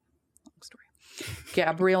story.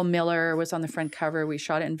 Gabrielle Miller was on the front cover. We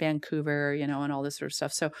shot it in Vancouver, and all this sort of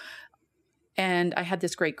stuff. So, and I had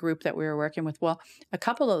this great group that we were working with. Well, a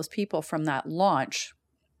couple of those people from that launch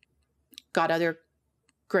got other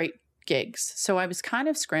great gigs. So I was kind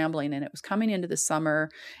of scrambling, and it was coming into the summer,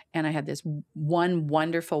 and I had this one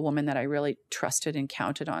wonderful woman that I really trusted and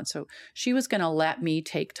counted on. So she was going to let me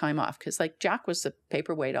take time off because like Jack was the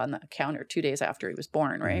paperweight on the counter 2 days after he was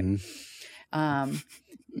born, right?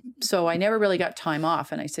 So I never really got time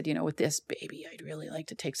off. And I said, with this baby, I'd really like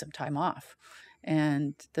to take some time off.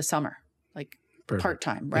 And the summer, like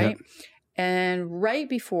part-time, right? Yep. And right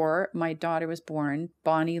before my daughter was born,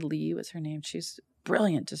 Bonnie Lee was her name. She's a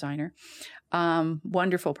brilliant designer,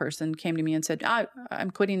 wonderful person, came to me and said,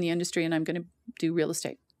 I'm quitting the industry and I'm going to do real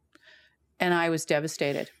estate. And I was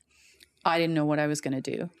devastated. I didn't know what I was going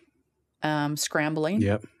to do.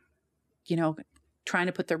 Scrambling, trying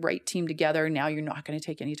to put the right team together. Now you're not going to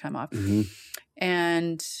take any time off.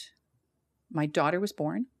 And my daughter was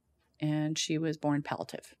born, and she was born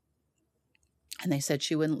palliative. And they said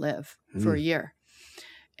she wouldn't live for a year.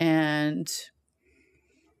 And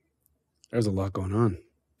there's a lot going on.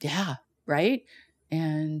 Yeah. Right.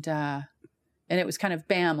 And it was kind of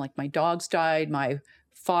bam, like my dogs died. My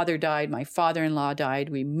father died. My father-in-law died.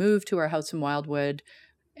 We moved to our house in Wildwood.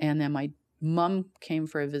 And then my mom came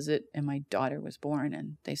for a visit, and my daughter was born,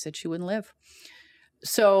 and they said she wouldn't live.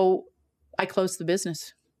 So I closed the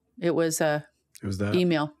business. It was that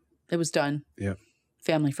email. It was done. Yeah.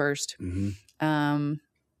 Family first.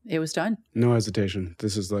 It was done. No hesitation.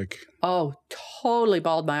 This is like... Oh, totally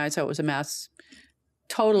bawled my eyes out. It was a mess.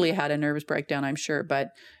 Totally had a nervous breakdown, I'm sure. But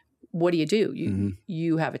what do?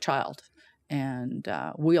 You have a child, and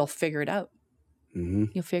we'll figure it out.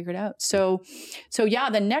 You'll figure it out. So yeah,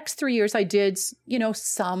 the next 3 years I did,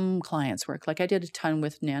 some clients work. Like I did a ton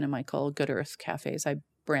with Nan and Michael, Good Earth Cafes. I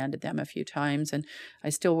branded them a few times, and I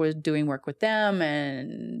still was doing work with them,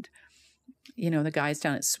 and the guys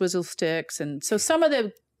down at Swizzle Sticks. And so some of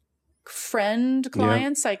the friend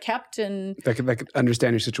clients I kept, and that could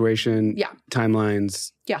understand your situation,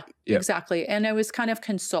 timelines. Yeah, exactly. And I was kind of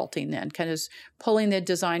consulting then, kind of pulling the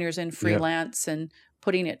designers in freelance and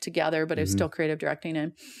putting it together, but it was still creative directing.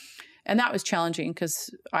 And that was challenging because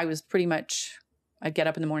I was pretty much, I'd get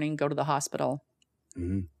up in the morning, go to the hospital,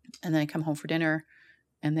 and then I'd come home for dinner,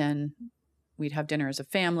 and then we'd have dinner as a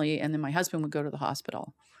family, and then my husband would go to the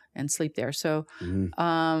hospital and sleep there. So,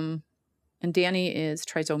 and Danny is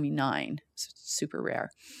trisomy 9, so it's super rare.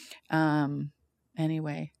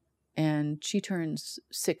 Anyway, and she turns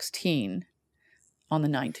 16 on the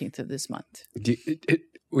 19th of this month.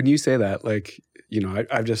 When you say that, like, you know,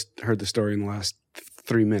 I've just heard the story in the last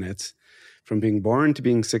 3 minutes from being born to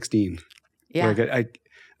being 16. Yeah. Like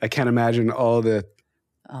I can't imagine all the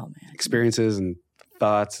experiences and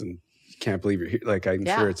thoughts, and can't believe you're here. Like, I'm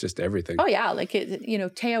sure it's just everything. Oh yeah. Like, you know,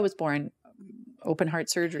 Taya was born open heart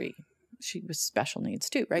surgery. She was special needs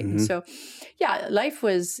too. Right. And so, yeah, life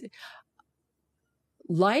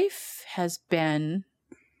has been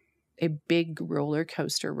a big roller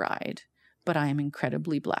coaster ride, but I am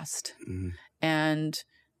incredibly blessed. And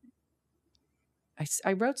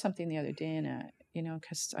I wrote something the other day you know,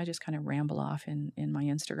 because I just kind of ramble off in my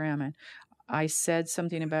Instagram, and I said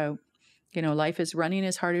something about, you know, life is running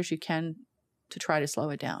as hard as you can to try to slow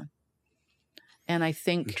it down. And I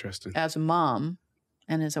think as a mom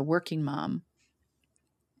and as a working mom,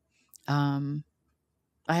 I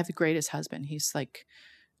have the greatest husband. He's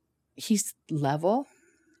level,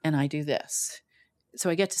 and I do this. So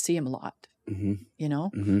I get to see him a lot, you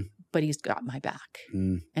know, but he's got my back,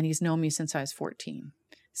 and he's known me since I was 14.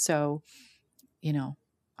 So, you know,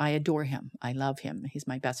 I adore him. I love him. He's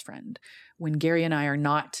my best friend. When Gary and I are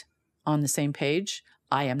not on the same page,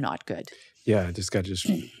 I am not good. Yeah. I just got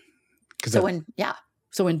so when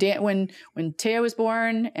Taya was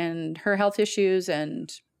born and her health issues,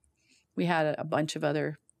 and we had a bunch of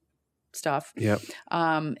other stuff. Yep.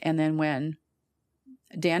 And then when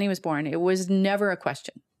Danny was born, it was never a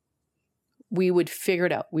question. We would figure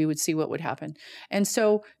it out. We would see what would happen. And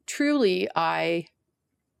so truly, I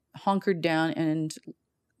hunkered down and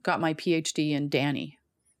got my PhD in Danny,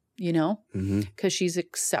 you know, because she's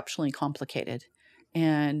exceptionally complicated.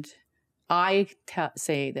 And I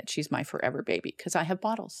say that she's my forever baby, because I have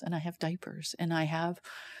bottles and I have diapers, and I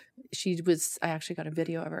actually got a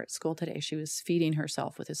video of her at school today. She was feeding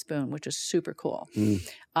herself with a spoon, which is super cool.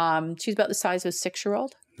 She's about the size of a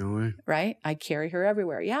 6-year-old. No way. Right? I carry her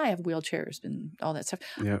everywhere. Yeah, I have wheelchairs and all that stuff.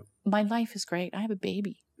 Yeah. My life is great. I have a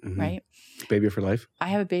baby, right? Baby for life? I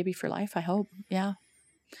have a baby for life, I hope. Yeah.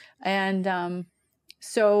 And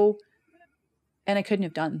so I couldn't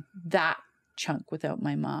have done that chunk without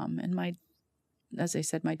my mom. And as I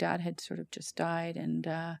said, my dad had sort of just died. And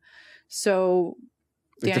so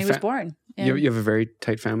Danny was born. You have a very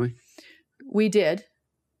tight family? We did.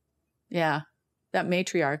 Yeah. That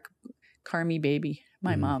matriarch, Carmi baby,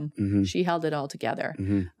 my mom, she held it all together.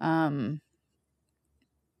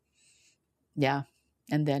 Yeah.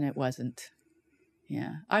 And then it wasn't.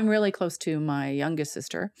 Yeah. I'm really close to my youngest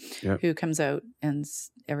sister, who comes out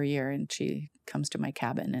every year, and she comes to my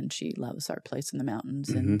cabin, and she loves our place in the mountains.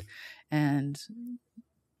 And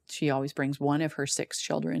she always brings one of her 6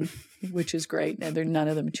 children, which is great. And they're none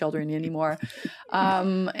of them children anymore.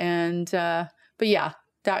 But yeah,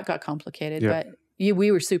 that got complicated. But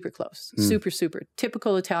we were super close, super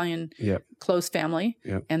typical Italian, close family.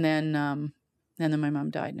 And then my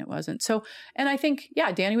mom died, and it wasn't. So, and I think,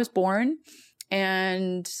 Danny was born,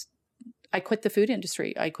 and I quit the food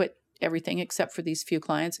industry. I quit everything except for these few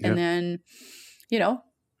clients. And then, you know,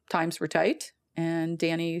 times were tight, and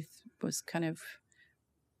Danny was kind of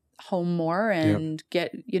home more, and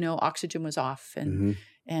oxygen was off, and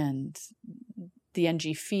the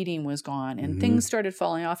NG feeding was gone, and things started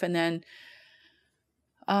falling off. And then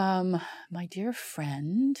my dear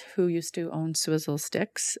friend who used to own Swizzle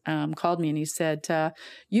Sticks called me, and he said,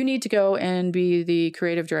 you need to go and be the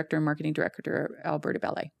creative director and marketing director of Alberta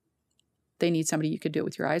Ballet. They need somebody you could do it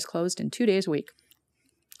with your eyes closed in 2 days a week.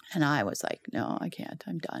 And I was like, no, I can't.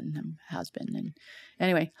 I'm done. Has been. And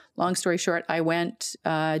anyway, long story short, I went,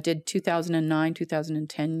 did 2009,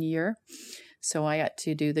 2010 year. So I got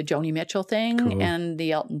to do the Joni Mitchell thing and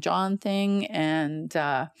the Elton John thing. And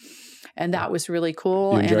that was really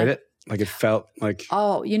cool. You enjoyed it? Like, it felt like...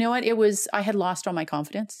 Oh, you know what? I had lost all my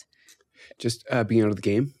confidence. Just being out of the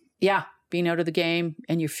game? Yeah. Being out of the game,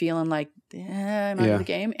 and you're feeling like, I'm out of the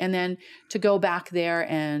game. And then to go back there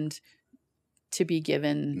and to be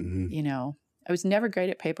given, you know, I was never great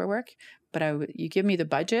at paperwork, but you give me the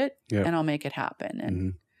budget and I'll make it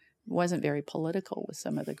happen. wasn't very political with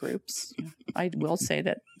some of the groups. I will say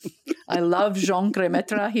that I love Jean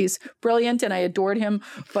Gremetre. He's brilliant and I adored him.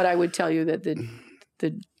 But I would tell you that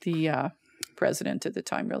the president at the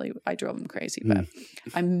time, really, I drove him crazy. But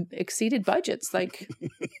I'm exceeded budgets. Like,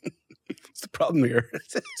 it's the problem here.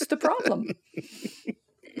 It's the problem.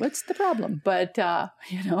 What's the problem? But,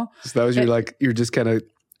 you know. So that was you're just kind of,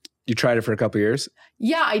 you tried it for a couple of years?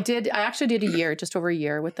 Yeah, I did. I actually did a year, just over a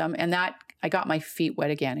year with them. And that, I got my feet wet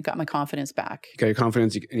again. I got my confidence back. You got your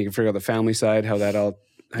confidence, and you can figure out the family side, how you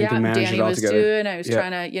can manage Danny it all was together. doing, I was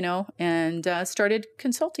trying to, you know, and started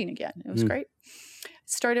consulting again. It was great.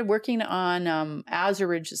 Started working on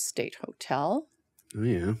Azurridge Estate Hotel. Oh,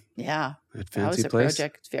 yeah. Yeah. That was a place.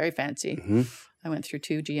 Project. It's very fancy. I went through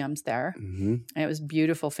 2 GMs there. And it was a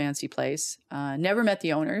beautiful, fancy place. Never met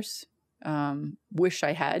the owners. Wish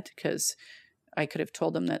I had, because I could have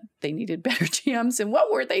told them that they needed better GMs and what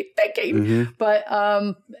were they thinking? But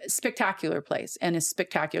spectacular place, and a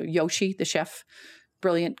spectacular Yoshi, the chef,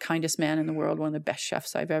 brilliant, kindest man in the world, one of the best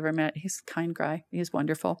chefs I've ever met. He's a kind guy. He's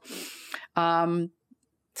wonderful.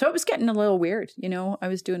 So it was getting a little weird, you know. I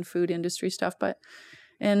was doing food industry stuff,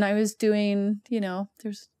 and I was doing, you know, do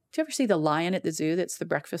you ever see the lion at the zoo? That's the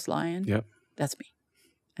breakfast lion. Yep. That's me.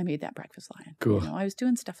 I made that breakfast lion. Cool. You know, I was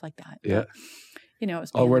doing stuff like that. Yeah. But, you know, it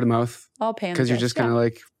was all word of mouth. All paying because you're just kind of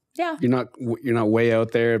like, you're not way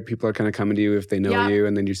out there. People are kind of coming to you if they know you,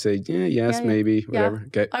 and then you say, maybe, whatever.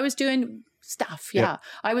 Okay. I was doing stuff. Yeah.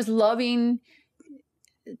 I was loving,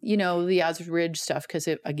 you know, the Azurridge stuff, because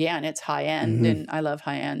it's high end, and I love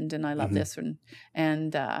high end, and I love this one,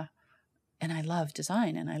 and I love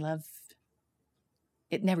design, and I love.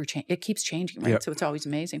 It never changes. It keeps changing, right? Yep. So it's always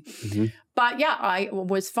amazing. But yeah, I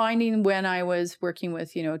was finding when I was working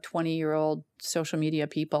with, you know, 20-year-old social media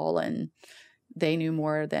people, and they knew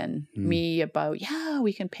more than me about,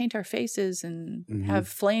 we can paint our faces and have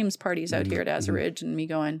flames parties out here at Azurridge, and me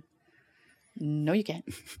going, no, you can't.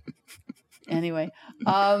 Anyway,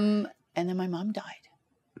 and then my mom died.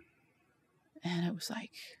 And it was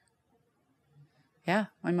like,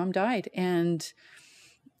 my mom died. And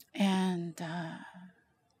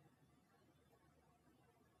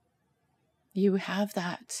you have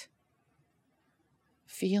that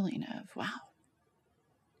feeling of, wow.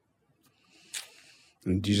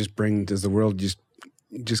 And do you just does the world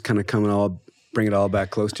just kind of bring it all back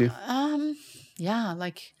close to you? Yeah,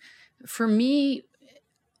 like for me,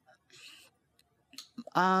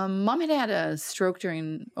 Mom had a stroke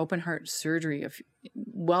during open heart surgery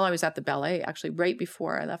while I was at the ballet, actually right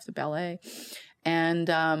before I left the ballet.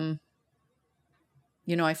 And,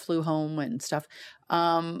 you know, I flew home and stuff.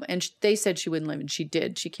 And they said she wouldn't live, and she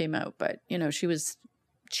did. She came out, but, you know, she was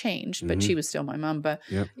changed, but she was still my mom. But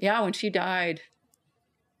when she died,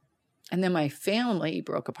 and then my family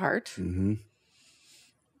broke apart. And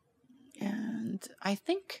I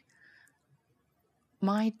think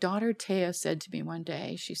my daughter Taya said to me one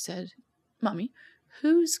day, she said, Mommy,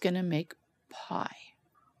 who's going to make pie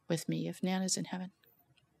with me if Nana's in heaven?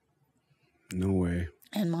 No way.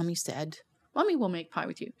 And Mommy said, Mommy will make pie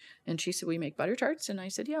with you. And she said, we make butter tarts. And I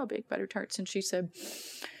said, yeah, I'll bake butter tarts. And she said,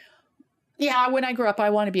 yeah, when I grow up, I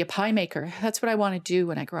want to be a pie maker. That's what I want to do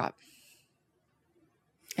when I grow up.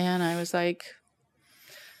 And I was like,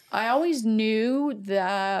 I always knew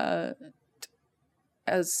that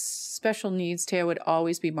as special needs, Taya would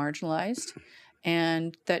always be marginalized,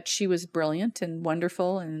 and that she was brilliant and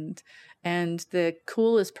wonderful and the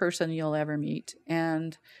coolest person you'll ever meet.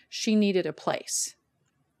 And she needed a place.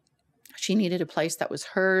 She needed a place that was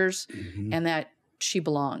hers and that she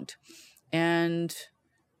belonged. And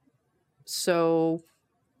so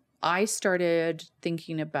I started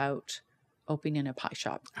thinking about opening a pie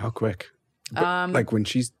shop. How quick? Like when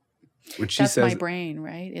she that's says, my brain,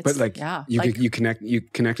 right? It's, but like, you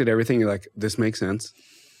connected everything. You're like, this makes sense.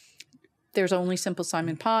 There's only Simple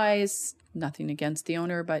Simon pies. Nothing against the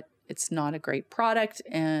owner, but it's not a great product.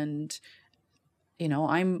 And you know,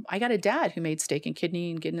 I got a dad who made steak and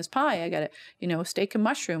kidney and Guinness pie. I got steak and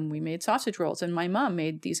mushroom. We made sausage rolls, and my mom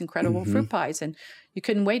made these incredible fruit pies. And you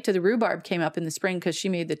couldn't wait till the rhubarb came up in the spring because she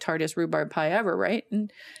made the tartest rhubarb pie ever, right?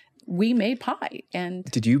 And we made pie. And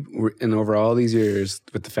did you, and over all these years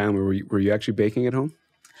with the family, were you actually baking at home?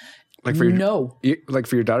 Like for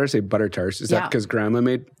your daughter, say butter tarts. Is that because grandma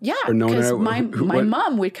made? Yeah, because my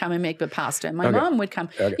mom would come and make the pasta. My mom would come.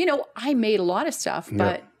 Okay. You know, I made a lot of stuff,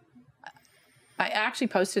 but I actually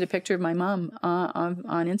posted a picture of my mom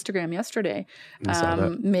on Instagram yesterday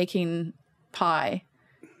making pie.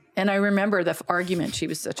 And I remember the argument. She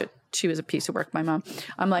was a piece of work, my mom.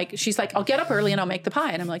 She's like, I'll get up early and I'll make the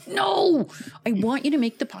pie. And I'm like, no, I want you to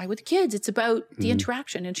make the pie with the kids. It's about the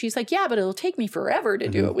interaction. And she's like, yeah, but it'll take me forever to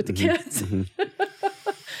do it with the kids.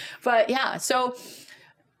 But yeah, so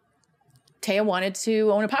Taya wanted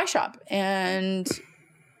to own a pie shop. And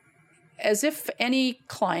as if any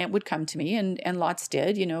client would come to me, and lots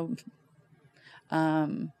did,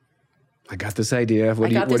 I got this idea. What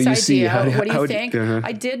do you see? What do you think?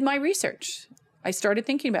 I did my research. I started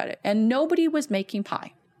thinking about it, and nobody was making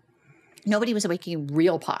pie. Nobody was making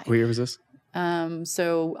real pie. What year was this?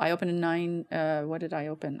 So I opened in what did I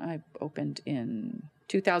open? I opened in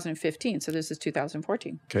 2015. So this is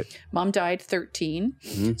 2014. Okay. Mom died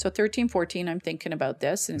 13. So 13, 14, I'm thinking about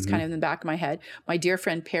this, and it's kind of in the back of my head. My dear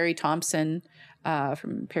friend Perry Thompson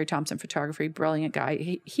from Perry Thompson Photography, brilliant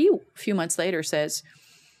guy. He a few months later says,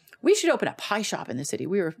 we should open a pie shop in the city.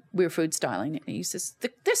 We were food styling. And he says,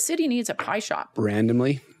 this city needs a pie shop.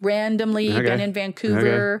 Randomly, okay. Been in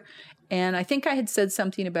Vancouver. Okay. And I think I had said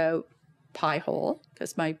something about pie hole,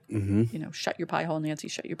 because my, shut your pie hole, Nancy,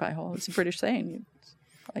 shut your pie hole. It's a British saying.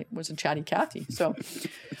 I was a chatty Cathy. So,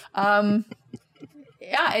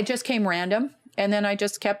 it just came random. And then I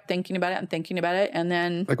just kept thinking about it. And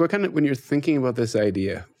then. Like when you're thinking about this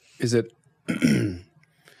idea, is it,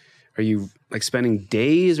 are you like spending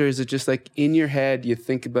days, or is it just like in your head, you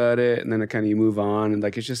think about it and then you move on, and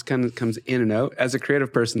like it just kind of comes in and out? As a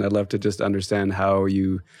creative person, I'd love to just understand how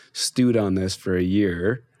you stewed on this for a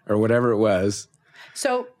year or whatever it was.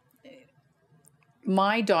 So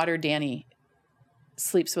my daughter, Danny,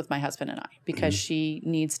 sleeps with my husband and I because she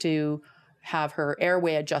needs to have her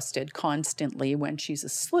airway adjusted constantly when she's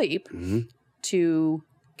asleep to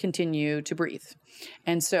continue to breathe.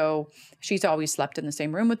 And so she's always slept in the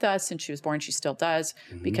same room with us since she was born. She still does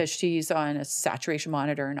because she's on a saturation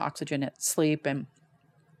monitor and oxygen at sleep and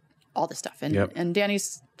all this stuff. And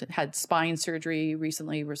Danny's had spine surgery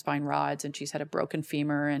recently, with spine rods, and she's had a broken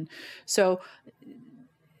femur. And so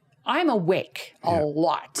I'm awake a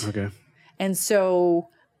lot. Okay. And so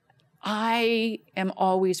I am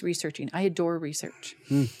always researching. I adore research.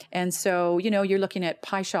 And so, you're looking at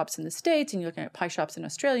pie shops in the States, and you're looking at pie shops in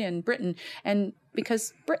Australia and Britain. And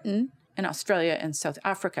because Britain and Australia and South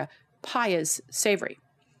Africa, pie is savory.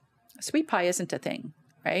 Sweet pie isn't a thing,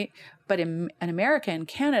 right? But in America and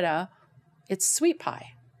Canada, it's sweet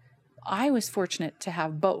pie. I was fortunate to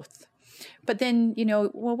have both. But then,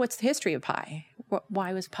 what's the history of pie?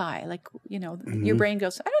 Why was pie? Your brain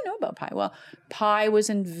goes, I don't know about pie. Well, pie was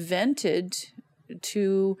invented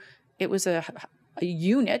it was a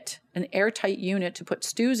unit, an airtight unit to put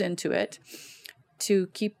stews into it to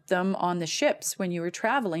keep them on the ships when you were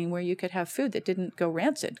traveling, where you could have food that didn't go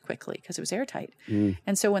rancid quickly because it was airtight.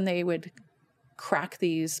 And so when they would crack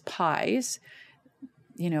these pies,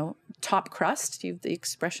 top crust, the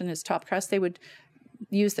expression is top crust, they would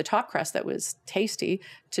use the top crust that was tasty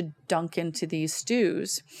to dunk into these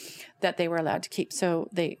stews that they were allowed to keep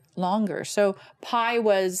longer. So pie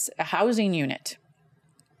was a housing unit.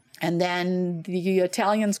 And then the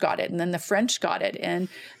Italians got it, and then the French got it, and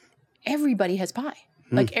everybody has pie.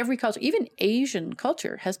 Like every culture, even Asian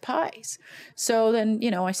culture has pies. So then,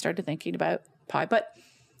 I started thinking about pie. But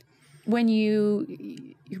when your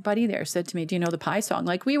buddy there said to me, do you know the pie song?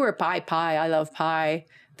 Like, we were pie, I love pie.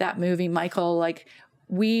 That movie, Michael,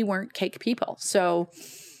 we weren't cake people. So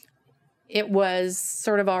it was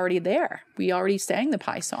sort of already there. We already sang the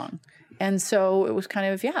pie song. And so it was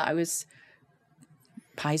kind of,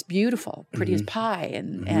 pie's beautiful, pretty as pie,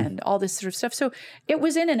 and all this sort of stuff. So it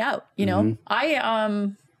was in and out,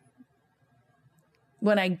 I,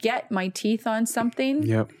 when I get my teeth on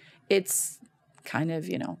something, it's kind of,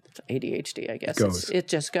 ADHD, I guess. It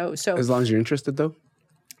just goes. So as long as you're interested, though?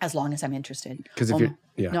 As long as I'm interested. Because if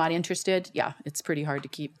you're not interested, it's pretty hard to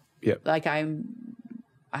keep. Yeah.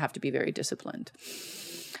 I have to be very disciplined.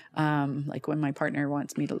 Like when my partner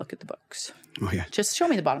wants me to look at the books. Oh yeah. Just show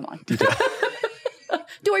me the bottom line.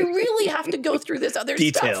 Do I really have to go through this other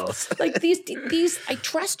details? Stuff? Like these, I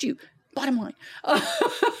trust you. Bottom line.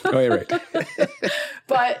 Oh, you're right.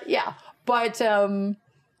 But so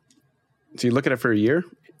you look at it for a year?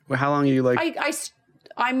 How long are you like?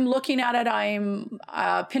 I'm looking at it.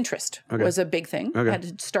 Pinterest was a big thing. I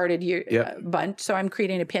had started a bunch. So I'm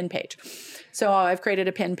creating a pin page. So I've created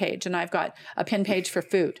a pin page, and I've got a pin page for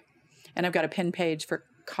food, and I've got a pin page for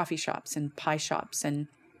coffee shops and pie shops, and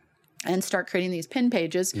start creating these pin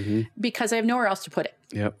pages because I have nowhere else to put it.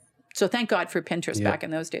 Yep. So thank God for Pinterest back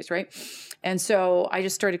in those days, right? And so I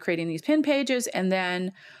just started creating these pin pages, and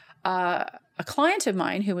then a client of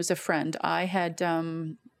mine who was a friend, I had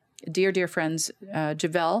dear friends,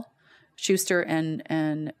 Javel Schuster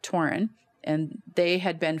and Torin, and they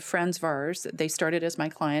had been friends of ours. They started as my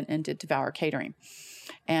client and did Devour Catering.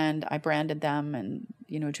 And I branded them, and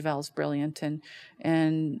Javel's brilliant, and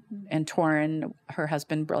Torin, her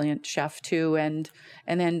husband, brilliant chef too,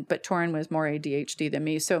 but Torin was more ADHD than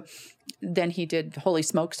me, so then he did Holy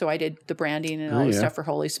Smoke, so I did the branding and all the stuff for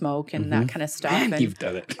Holy Smoke and that kind of stuff. Man, and you've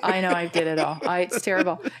done it. I know, I did it all. It's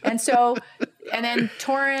terrible. And then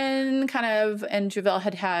Torin and Javel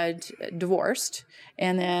had divorced,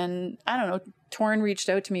 and then I don't know. Torin reached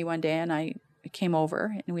out to me one day, and I came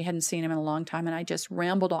over, and we hadn't seen him in a long time, and I just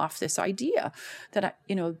rambled off this idea that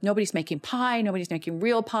nobody's making pie, nobody's making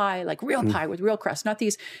real pie, like real pie with real crust, not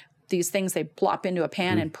these things they plop into a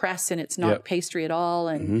pan and press, and it's not pastry at all.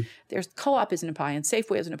 And there's Co-op isn't a pie, and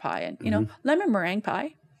Safeway isn't a pie, and lemon meringue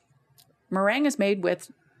pie. Meringue is made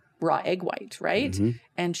with raw egg white, right,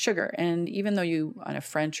 and sugar, and even though you on a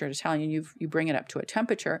French or Italian you bring it up to a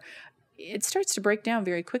temperature, it starts to break down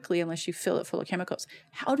very quickly unless you fill it full of chemicals.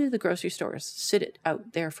 How do the grocery stores sit it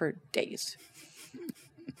out there for days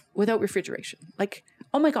without refrigeration? Like,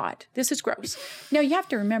 oh my God, this is gross. Now you have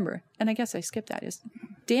to remember, and I guess I skipped that, is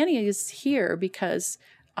Danny is here because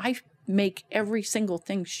I make every single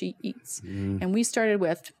thing she eats. And we started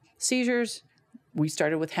with seizures. We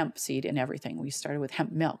started with hemp seed and everything. We started with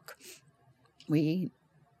hemp milk.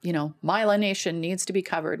 Myelination needs to be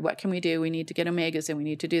covered. What can we do? We need to get omegas, and we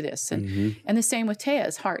need to do this. And the same with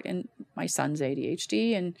Taya's heart. And my son's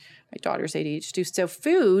ADHD and my daughter's ADHD. So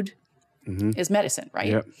food is medicine, right?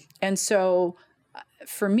 Yep. And so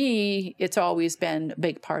for me, it's always been a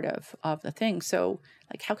big part of the thing. So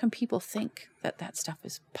like, how can people think that stuff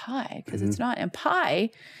is pie? Because it's not. And pie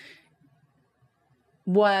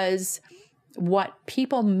was what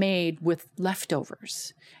people made with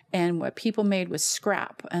leftovers and what people made with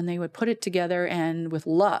scrap, and they would put it together and with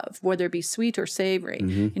love, whether it be sweet or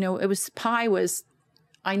savory. Pie was,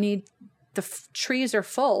 I need, the trees are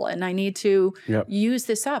full and I need to use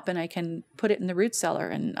this up, and I can put it in the root cellar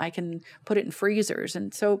and I can put it in freezers.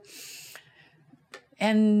 And so,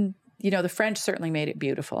 the French certainly made it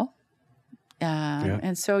beautiful.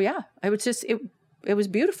 And so, it was just, it was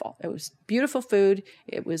beautiful. It was beautiful food.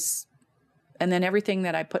 And then everything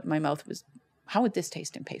that I put in my mouth was, how would this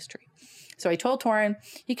taste in pastry? So I told Torin,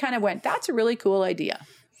 he kind of went, that's a really cool idea.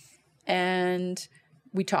 And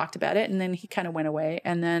we talked about it, and then he kind of went away.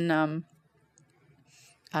 And then,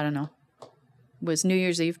 I don't know, it was New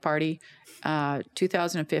Year's Eve party,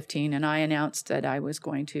 2015. And I announced that I was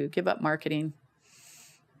going to give up marketing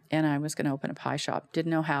and I was going to open a pie shop.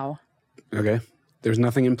 Didn't know how. Okay. There was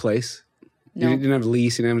nothing in place. No. You didn't have a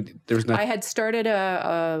lease. There was nothing. I had started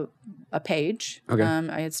a page. Okay.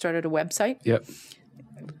 I had started a website. Yep.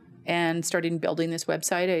 And started building this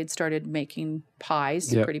website. I had started making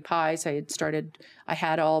pies, pretty pies. I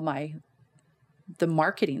had all the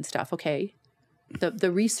marketing stuff. Okay.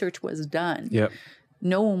 The research was done. Yep.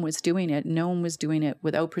 No one was doing it. No one was doing it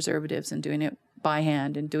without preservatives and doing it by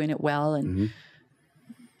hand and doing it well. And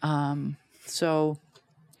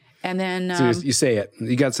and then... so you say it.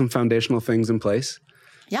 You got some foundational things in place?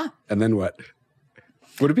 Yeah. And then what?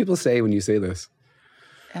 What do people say when you say this?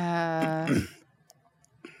 I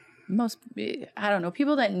don't know.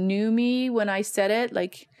 People that knew me when I said it,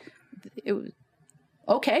 like, it was,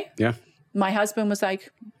 okay. Yeah. My husband was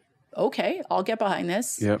like, okay, I'll get behind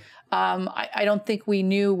this. Yep. I don't think we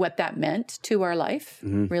knew what that meant to our life,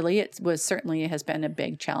 really. It has been a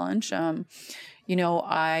big challenge.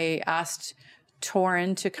 I asked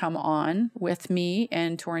Torin to come on with me,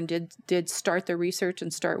 and Torin did start the research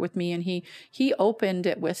and start with me, and he opened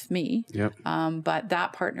it with me. Yep. But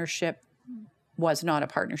that partnership was not a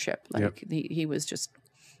partnership. Like he was just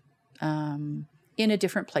in a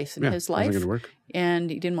different place in his life, wasn't gonna work. And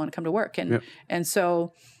he didn't want to come to work, and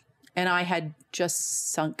so I had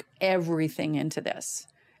just sunk everything into this,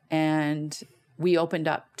 and we opened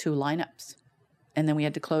up 2 lineups. And then we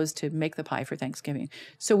had to close to make the pie for Thanksgiving.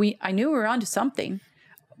 So I knew we were onto something,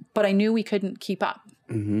 but I knew we couldn't keep up.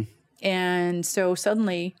 And so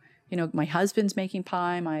suddenly, my husband's making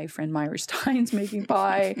pie. My friend Myra Stein's making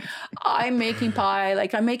pie. I'm making pie.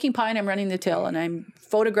 Like, I'm making pie and I'm running the till and I'm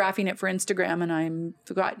photographing it for Instagram and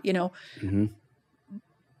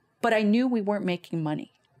But I knew we weren't making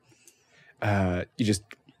money.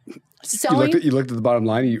 Selling? You looked at the bottom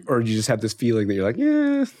line, or you just had this feeling that you're like,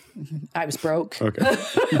 yeah. I was broke. Okay.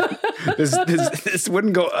 this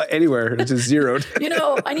wouldn't go anywhere. It's just zeroed.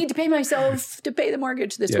 I need to pay myself to pay the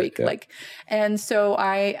mortgage this week. Yeah. And so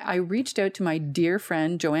I reached out to my dear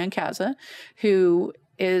friend, Joanne Kaza, who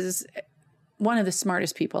is one of the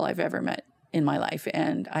smartest people I've ever met in my life.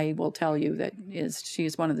 And I will tell you that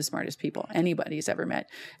she's one of the smartest people anybody's ever met.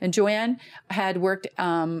 And Joanne had worked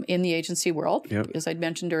in the agency world, as I'd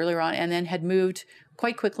mentioned earlier on, and then had moved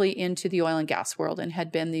quite quickly into the oil and gas world and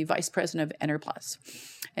had been the vice president of Enerplus.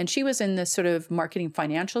 And she was in this sort of marketing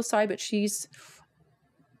financial side, but she's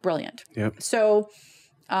brilliant. Yep. So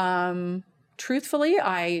truthfully,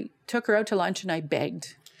 I took her out to lunch and I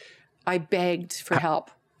begged. I begged for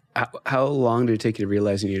help. How long did it take you to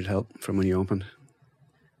realize you needed help from when you opened?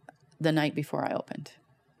 The night before I opened.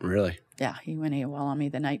 Really? Yeah, he went AWOL on me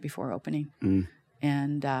the night before opening.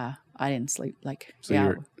 And I didn't sleep.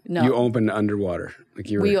 You opened underwater.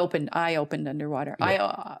 I opened underwater.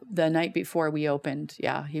 Yeah. The night before we opened,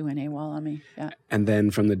 he went AWOL on me. Yeah. And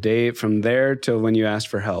then from there till when you asked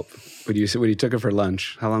for help, when you took her for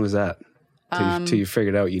lunch, how long was that? Till you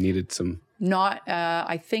figured out you needed some...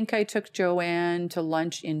 I think I took Joanne to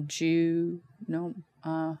lunch in June. No.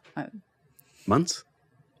 Months?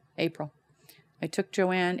 April. I took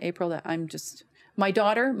Joanne April. My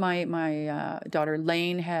daughter, my daughter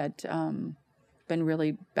Lane had been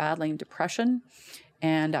really battling depression.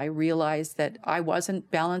 And I realized that I wasn't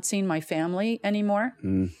balancing my family anymore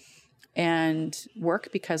and work,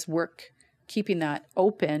 because keeping that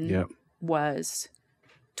open was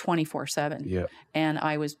 24/7. Yeah. And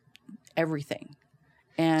I was everything.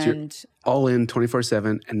 And so all in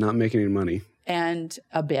 24/7 and not making any money. And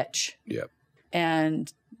a bitch. Yep.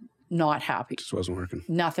 And not happy. Just wasn't working.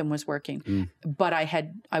 Nothing was working. But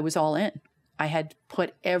I was all in. I had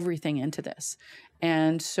put everything into this.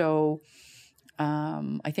 And so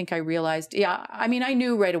I think I realized, I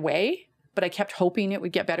knew right away, but I kept hoping it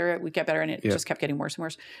would get better. And it just kept getting worse and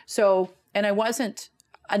worse. So, and I wasn't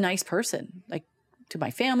a nice person, like, to my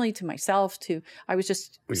family, to myself, I was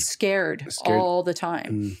just scared all the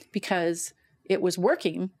time because it was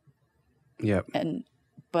working. Yeah.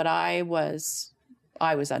 But I was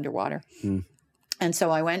underwater. And so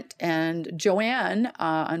I went, and Joanne,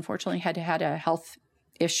 unfortunately had a health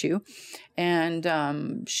issue,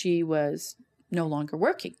 and she was no longer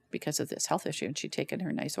working because of this health issue. And she'd taken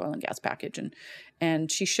her nice oil and gas package, and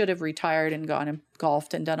she should have retired and gone and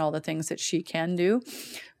golfed and done all the things that she can do.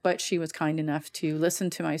 But she was kind enough to listen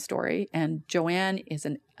to my story. And Joanne is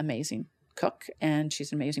an amazing cook, and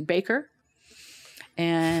she's an amazing baker.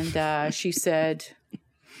 And she said,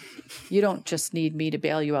 "You don't just need me to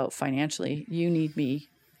bail you out financially. You need me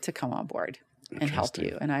to come on board and help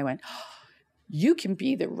you." And I went, "You can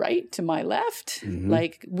be the right to my left."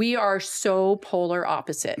 Like, we are so polar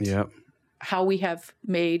opposite. Yep. How we have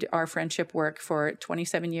made our friendship work for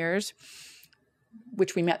 27 years,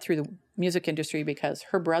 which we met through the music industry because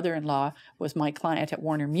her brother-in-law was my client at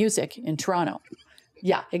Warner Music in Toronto.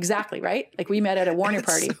 Yeah, exactly, right? Like, we met at a Warner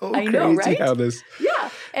party. So I know, right? Yeah.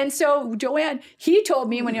 And so Joanne, he told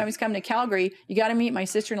me when I was coming to Calgary, "You got to meet my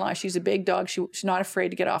sister-in-law. She's a big dog. She's not afraid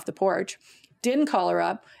to get off the porch." Didn't call her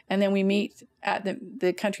up. And then we meet at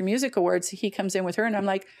the Country Music Awards. He comes in with her, and I'm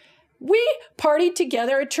like, we partied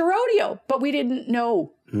together at Toronto, but we didn't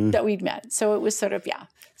know that we'd met. So it was sort of,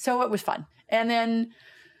 so it was fun. And then,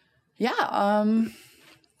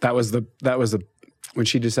 that was the, when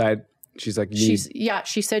she decided, she's like,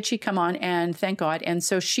 she said she'd come on, and thank God. And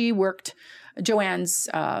so she worked, Joanne's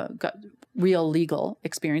got real legal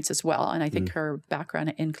experience as well. And I think her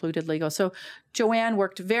background included legal. So Joanne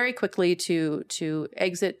worked very quickly to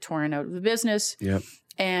exit Torrent out of the business. Yep.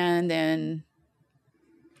 And then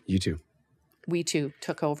we two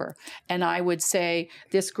took over. And I would say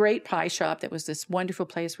this great pie shop that was this wonderful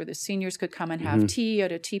place where the seniors could come and have tea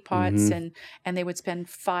out of teapots, and they would spend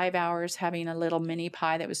 5 hours having a little mini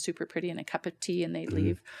pie that was super pretty and a cup of tea, and they'd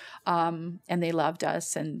leave. And they loved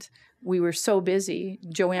us, and we were so busy.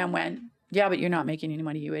 Joanne went, "Yeah, but you're not making any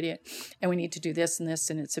money, you idiot. And we need to do this and this,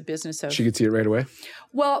 and it's a business of..." She could see it right away?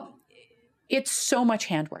 Well, it's so much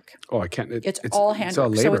handwork. Oh, I can't. It's all handwork. It's all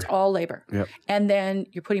labor. So it's all labor. Yep. And then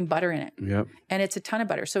you're putting butter in it. Yep. And it's a ton of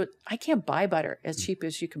butter. So I can't buy butter as cheap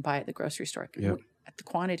as you can buy at the grocery store. Yep. At the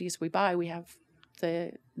quantities we buy, we have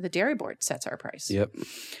the dairy board sets our price. Yep.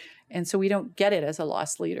 And so we don't get it as a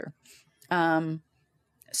loss leader.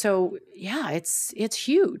 So it's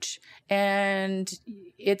huge, and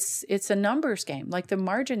it's a numbers game. Like, the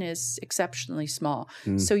margin is exceptionally small.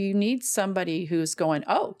 So you need somebody who's going,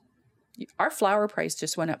 "Oh, our flour price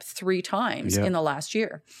just went up 3 times in the last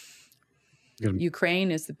year."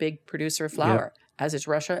 Ukraine is the big producer of flour, as is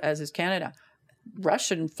Russia, as is Canada.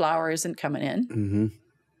 Russian flour isn't coming in.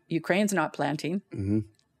 Ukraine's not planting.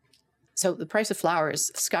 So the price of flour is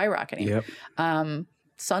skyrocketing. Yep.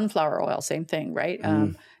 Sunflower oil, same thing, right?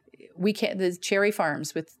 we can't, the cherry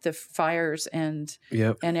farms with the fires and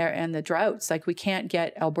the droughts, like we can't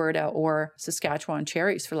get Alberta or Saskatchewan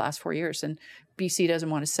cherries for the last 4 years. And BC doesn't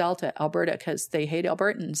want to sell to Alberta because they hate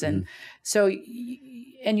Albertans. And so,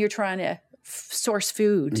 and you're trying to source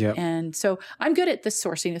food. Yep. And so I'm good at the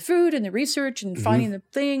sourcing of food and the research and finding the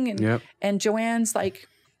thing. And Joanne's like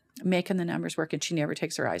making the numbers work, and she never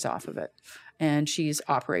takes her eyes off of it. And she's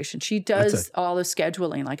operation. She does all the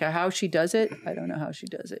scheduling, like how she does it. I don't know how she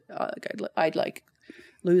does it. I'd like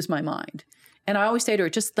lose my mind. And I always say to her,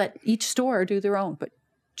 just let each store do their own, but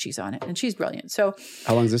she's on it and she's brilliant. So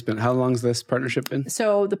how long's this partnership been?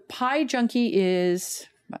 So the Pie Junkie is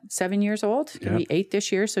about 7 years old. It'll be 8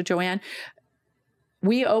 this year. So Joanne,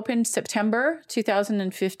 we opened September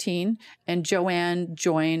 2015 and Joanne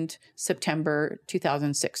joined September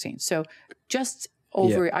 2016. So just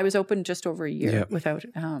over, I was open just over a year without,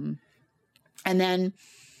 and then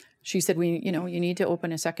she said, you need to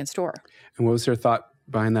open a second store. And what was her thought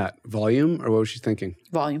behind that? Volume, or what was she thinking?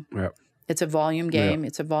 Volume. Yeah. It's a volume game.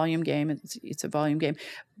 It's a volume game. It's a volume game.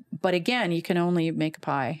 But again, you can only make a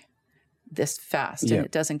pie this fast, and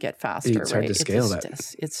it doesn't get faster. It's hard to scale that.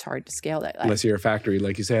 It's hard to scale that. Unless you're a factory,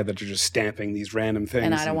 like you said, that you're just stamping these random things.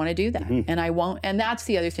 And I don't want to do that. And I won't. And that's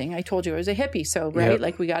the other thing. I told you I was a hippie. So,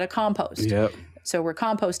 like we got to compost. Yep. So we're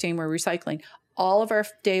composting, we're recycling. All of our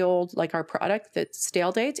day old, like our product that's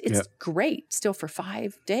stale dates, it's great still for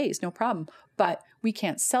 5 days, no problem. But we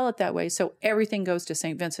can't sell it that way. So everything goes to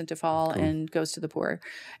St. Vincent de Paul and goes to the poor.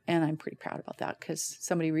 And I'm pretty proud about that because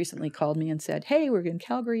somebody recently called me and said, hey, we're in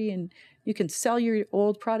Calgary and you can sell your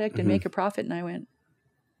old product and make a profit. And I went,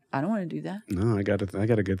 I don't want to do that. No, I got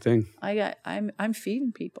a good thing. I'm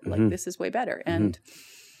feeding people. Like this is way better.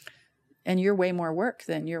 And you're way more work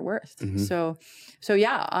than you're worth. So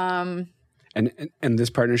yeah. And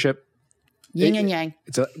this partnership, yin and yang.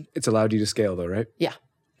 It's allowed you to scale though, right? Yeah.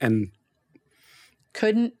 And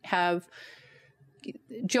couldn't have.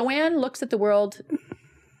 Joanne looks at the world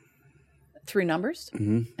through numbers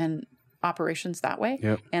and operations that way.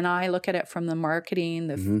 Yep. And I look at it from the marketing,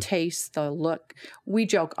 the taste, the look. We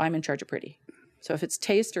joke, I'm in charge of pretty. So if it's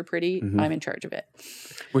taste or pretty, I'm in charge of it.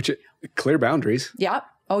 Clear boundaries. Yeah.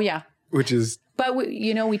 Oh yeah. But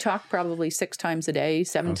we talk probably 6 times a day,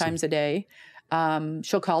 7 times a day.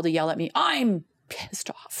 She'll call to yell at me. I'm pissed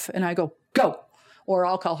off. And I go. Or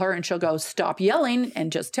I'll call her and she'll go, stop yelling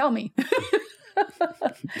and just tell me.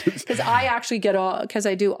 Because I actually because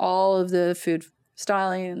I do all of the food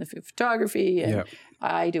styling and the food photography and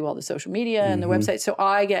I do all the social media and the website. So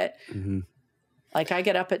I get, I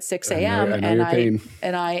get up at 6 a.m.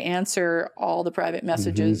 and I answer all the private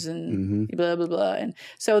messages and blah, blah, blah. And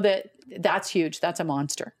so that's huge. That's a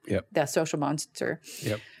monster. Yep. That social monster.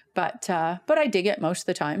 Yep. But I dig it most of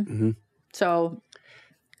the time. So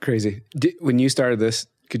crazy. When you started this,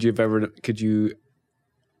 did you ever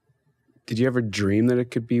dream that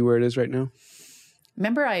it could be where it is right now?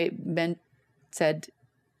 Remember I said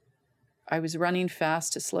I was running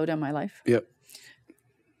fast to slow down my life? Yep.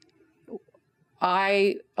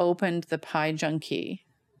 I opened the Pie Junkie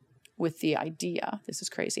with the idea, this is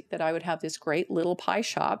crazy, that I would have this great little pie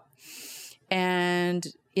shop. And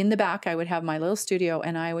in the back, I would have my little studio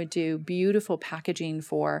and I would do beautiful packaging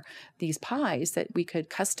for these pies that we could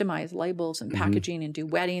customize labels and packaging and do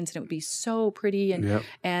weddings. And it would be so pretty.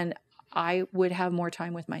 And I would have more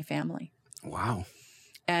time with my family. Wow.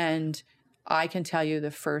 And I can tell you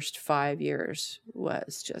the first 5 years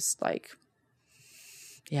was just like,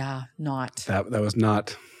 not. That was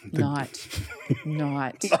not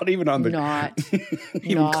even on the not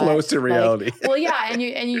even close to reality.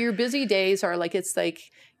 And your busy days are like, it's like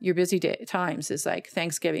your busy times is like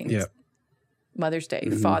Thanksgiving, Mother's Day,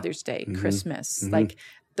 Father's Day, Christmas, like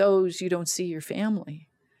those you don't see your family,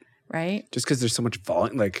 right? Just because there's so much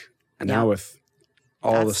volume, now with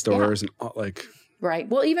all the stores and all, right.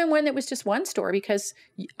 Well, even when it was just one store, because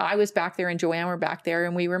I was back there and Joanne were back there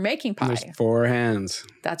and we were making pie. There's 4 hands.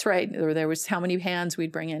 That's right. Or there was how many hands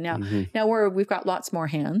we'd bring in. Now we've got lots more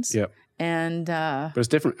hands. Yep. And but it's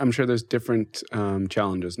different. I'm sure there's different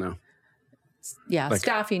challenges now. Yeah,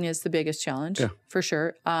 staffing is the biggest challenge for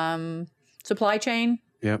sure. Supply chain.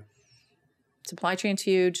 Yep. Supply chain's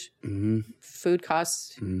huge. Food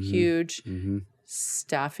costs huge.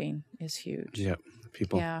 Staffing is huge. Yep.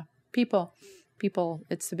 People. Yeah. People,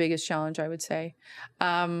 it's the biggest challenge, I would say.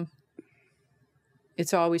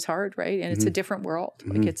 It's always hard, right? And it's a different world.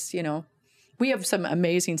 Like it's, we have some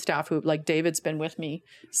amazing staff who, like David's been with me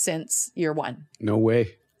since year 1. No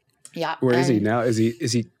way. Yeah. Where is he now? Does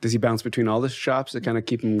he bounce between all the shops to kind of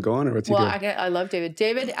keep him going, or what's he doing? Well, I love David.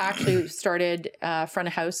 David actually started front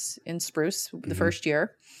of house in Spruce the first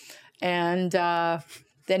year. And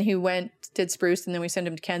Then he did Spruce, and then we sent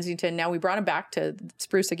him to Kensington. Now we brought him back to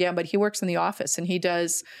Spruce again, but he works in the office, and he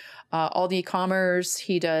does all the e-commerce.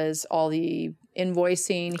 He does all the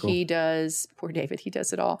invoicing. Cool. He does, poor David, he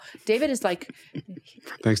does it all. David is like...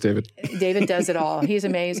 Thanks, David. David does it all. He's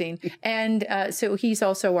amazing. And so he's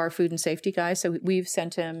also our food and safety guy. So we've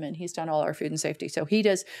sent him, and he's done all our food and safety. So he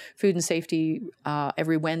does food and safety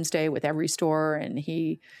every Wednesday with every store, and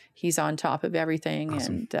he's on top of everything.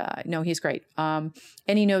 Awesome. And no, he's great. And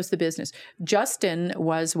he knows the business. Justin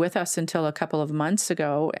was with us until a couple of months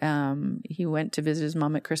ago. He went to visit his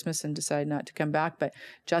mom at Christmas and decided not to come back. But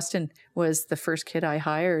Justin was the first kid I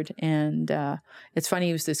hired. And it's funny,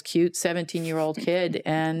 he was this cute 17-year-old kid.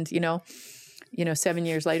 And, 7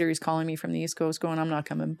 years later, he's calling me from the East Coast going, I'm not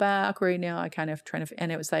coming back right now. I kind of trying to,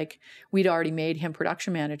 and it was like, we'd already made him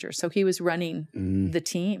production manager. So he was running the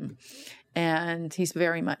team, and he's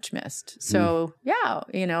very much missed. So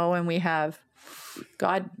and we have,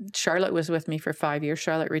 Charlotte was with me for 5 years.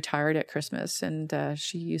 Charlotte retired at Christmas, and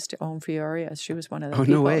she used to own Fioria. She was one of the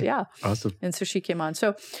people. No way. Yeah. Awesome. And so she came on.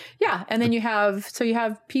 So, and then you have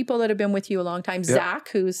people that have been with you a long time. Yep. Zach,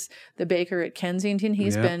 who's the baker at Kensington.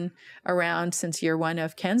 He's been around since year one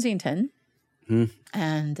of Kensington.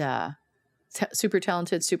 And super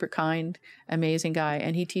talented, super kind, amazing guy.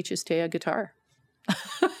 And he teaches Taya guitar.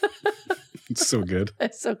 It's so good.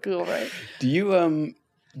 It's so cool, right? Do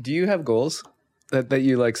you have goals that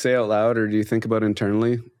you like say out loud, or do you think about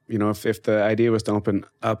internally? If the idea was to open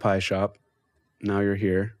a pie shop, now you're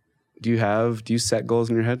here. Do you set goals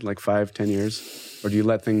in your head, like 5-10 years, or do you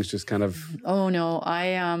let things just kind of? Oh no,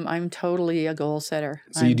 I'm totally a goal setter.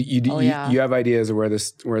 So you have ideas of where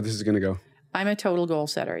this is going to go. I'm a total goal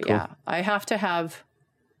setter. Cool. Yeah, I have to have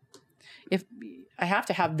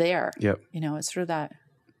there. Yep. It's sort of that.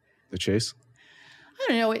 The chase. I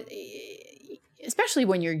don't know. Especially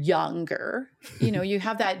when you're younger, you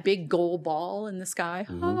have that big gold ball in the sky,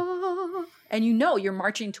 and you're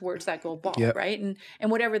marching towards that gold ball, right? And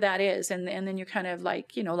whatever that is, and then you're kind of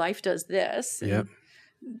like, life does this, and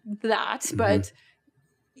that. But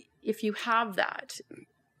if you have that,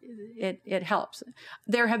 it helps.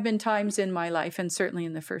 There have been times in my life, and certainly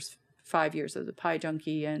in the first 5 years of the Pie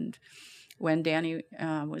Junkie, and when Danny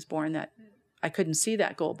was born, that I couldn't see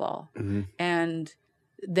that gold ball, and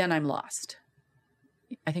then I'm lost.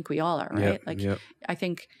 I think we all are, right? I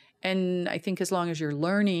think as long as you're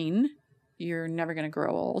learning, you're never going to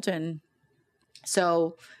grow old. And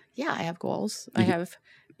so, I have goals. I have,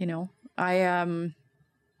 you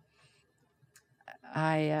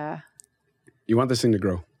want this thing to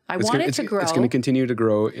grow. I want it to grow. It's going to continue to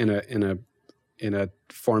grow in a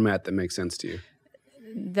format that makes sense to you.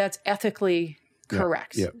 That's ethically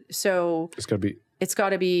correct. Yeah. So it's got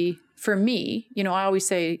to be for me. I always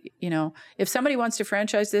say, if somebody wants to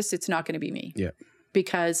franchise this, it's not going to be me. Yeah.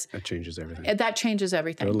 Because that changes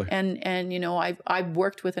everything. Totally. And I've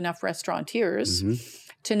worked with enough restaurateurs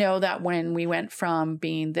to know that when we went from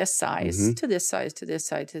being this size to this size to this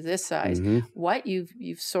size to this size, what you've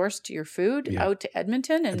sourced your food out to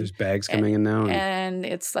Edmonton, and there's bags coming in now, and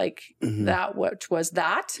it's like that which was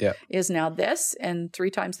that is now this, and 3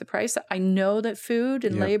 times the price. I know that food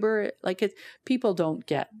and labor, people don't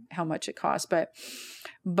get how much it costs, but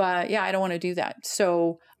I don't want to do that.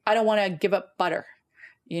 So I don't want to give up butter.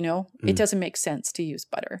 It doesn't make sense to use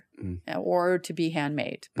butter or to be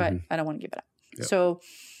handmade, but I don't want to give it up. Yep. So,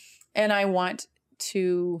 and I want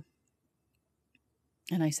to,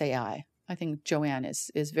 and I say I think Joanne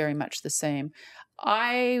is very much the same.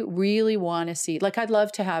 I really want to see, I'd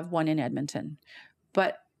love to have one in Edmonton,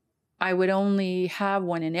 but I would only have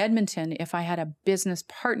one in Edmonton if I had a business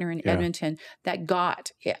partner in Edmonton that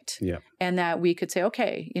got it. Yeah. And that we could say,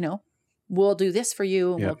 okay, we'll do this for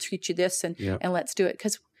you, and we'll treat you this, and let's do it.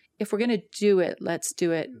 Because if we're going to do it, let's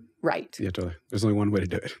do it right. Yeah, totally. There's only one way to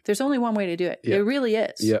do it. There's only one way to do it. Yeah. It really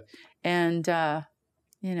is. Yeah. And, and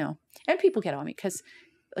people get on me because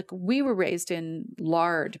we were raised in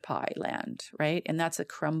lard pie land, right? And that's a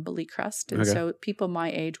crumbly crust. And so people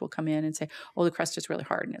my age will come in and say, oh, the crust is really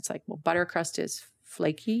hard. And it's like, well, butter crust is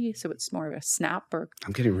flaky, so it's more of a snap. Or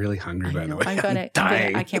I'm getting really hungry, by the way. I'm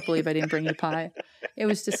dying. I can't believe I didn't bring you pie. It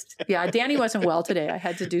was just, Danny wasn't well today. I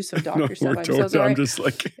had to do some doctor stuff. I'm so sorry. I'm just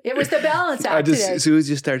like, it was the balance act today. As soon as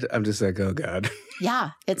you start, I'm just like, oh God.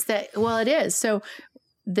 Yeah, it is. So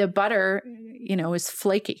the butter, is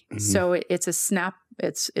flaky. So it's a snap.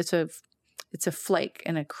 It's a flake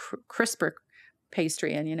and a crisper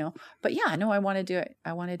pastry, and but I want to do it.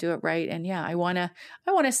 I want to do it right, and I want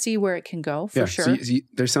to see where it can go for sure. See,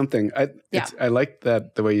 there's something I like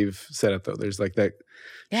that the way you've said it though. There's like that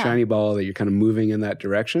shiny ball that you're kind of moving in that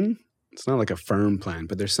direction, it's not like a firm plan,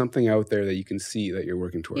 but there's something out there that you can see that you're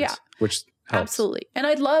working towards, which helps. Absolutely. And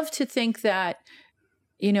I'd love to think that,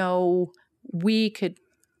 we could,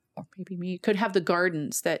 or maybe me, could have the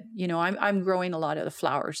gardens that, I'm growing a lot of the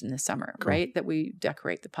flowers in the summer, right? That we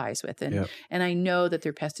decorate the pies with. And I know that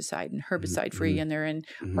they're pesticide and herbicide free and they're in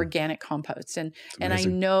organic composts. And I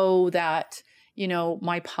know that,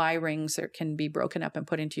 my pie rings can be broken up and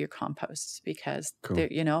put into your composts because they're,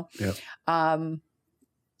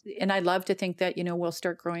 and I'd love to think that, we'll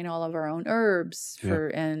start growing all of our own herbs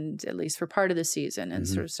and at least for part of the season and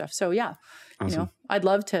sort of stuff. So awesome. I'd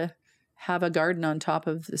love to have a garden on top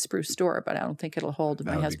of the spruce store, but I don't think it'll hold.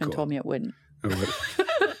 My husband told me it wouldn't.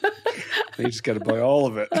 You just got to buy all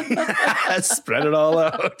of it. Spread it all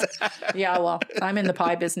out. Yeah, well, I'm in the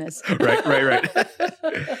pie business. Right.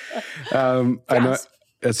 I know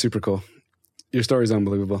that's super cool. Your story's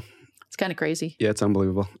unbelievable. It's kind of crazy. Yeah, it's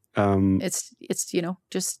unbelievable. It's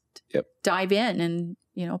just dive in and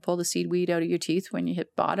pull the seed weed out of your teeth when you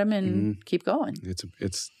hit bottom and keep going.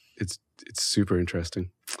 It's super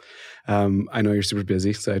interesting. I know you're super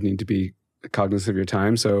busy, so I need to be cognizant of your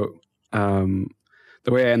time. So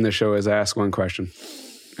the way I end the show is I ask one question,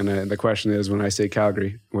 and the question is: when I say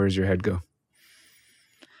Calgary, where does your head go?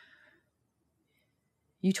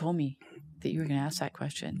 You told me that you were going to ask that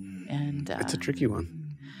question, and it's a tricky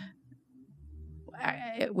one.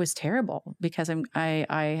 It was terrible because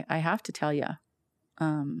I have to tell you,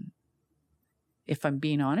 if I'm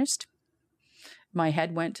being honest, my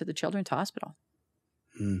head went to the Children's Hospital.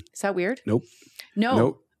 Is that weird? Nope.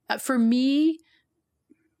 No. For me,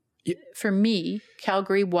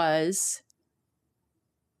 Calgary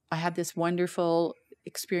I had this wonderful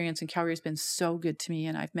experience, and Calgary has been so good to me,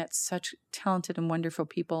 and I've met such talented and wonderful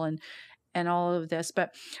people and all of this.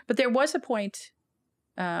 But there was a point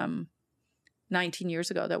 19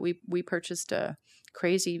 years ago that we purchased a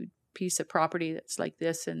crazy piece of property that's like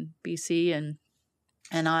this in BC,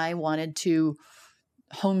 and I wanted to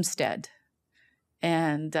homestead.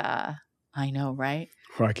 And I know, right?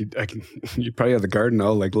 Well, I can. You probably have the garden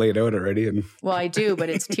all like laid out already, and well, I do, but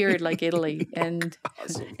it's tiered like Italy, and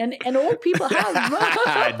old people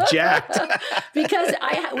have jacked because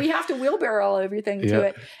we have to wheelbarrow everything to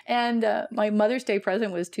it. And my Mother's Day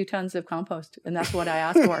present was 2 tons of compost, and that's what I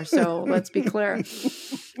asked for. So let's be clear.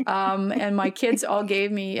 And my kids all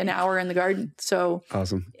gave me an hour in the garden. So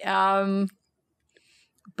awesome.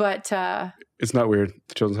 But it's not weird.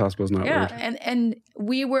 The Children's Hospital is not weird. Yeah, and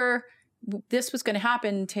this was going to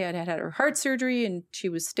happen. Ted had her heart surgery and she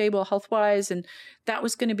was stable health-wise, and that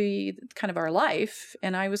was going to be kind of our life,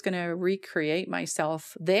 and I was going to recreate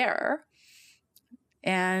myself there.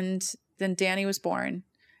 And then Danny was born,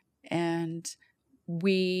 and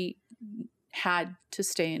we had to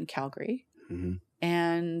stay in Calgary.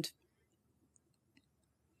 And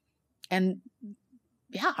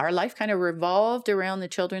yeah, our life kind of revolved around the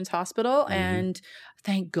Children's Hospital, and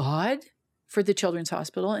thank God for the Children's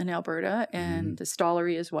Hospital in Alberta and the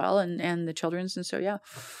Stollery as well, and the Children's. And so, yeah,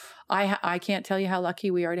 I can't tell you how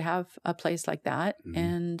lucky we are to have a place like that.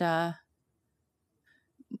 And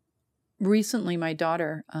recently my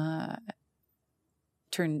daughter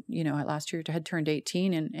turned, last year had turned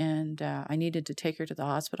 18, and I needed to take her to the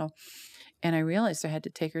hospital. And I realized I had to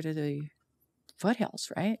take her to the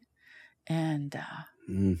foothills, right? And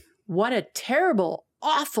what a terrible,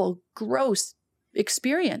 awful, gross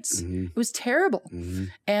experience. It was terrible.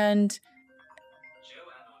 And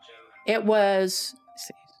it was,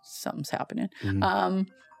 something's happening. And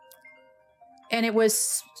it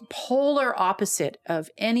was polar opposite of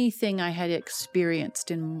anything I had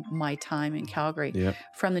experienced in my time in Calgary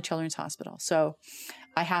from the Children's Hospital. So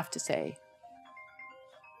I have to say,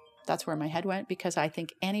 that's where my head went, because I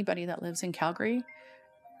think anybody that lives in Calgary,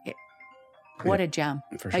 what a gem.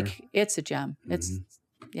 For sure. Like, it's a gem. It's,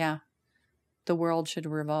 the world should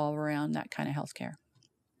revolve around that kind of healthcare.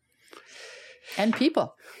 And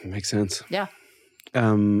people. Makes sense. Yeah.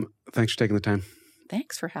 Thanks for taking the time.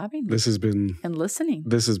 Thanks for having me. This has been... And listening.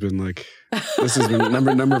 This has been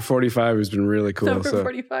number 45 has been really cool. Number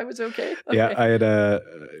 45 was okay. Yeah, I had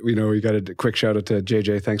we got a quick shout out to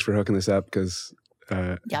JJ. Thanks for hooking this up, because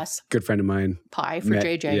yes, good friend of mine. Pie for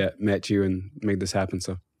JJ. Yeah, met you and made this happen.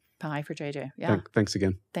 So pie for JJ. Yeah. Thanks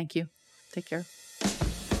again. Thank you. Take care.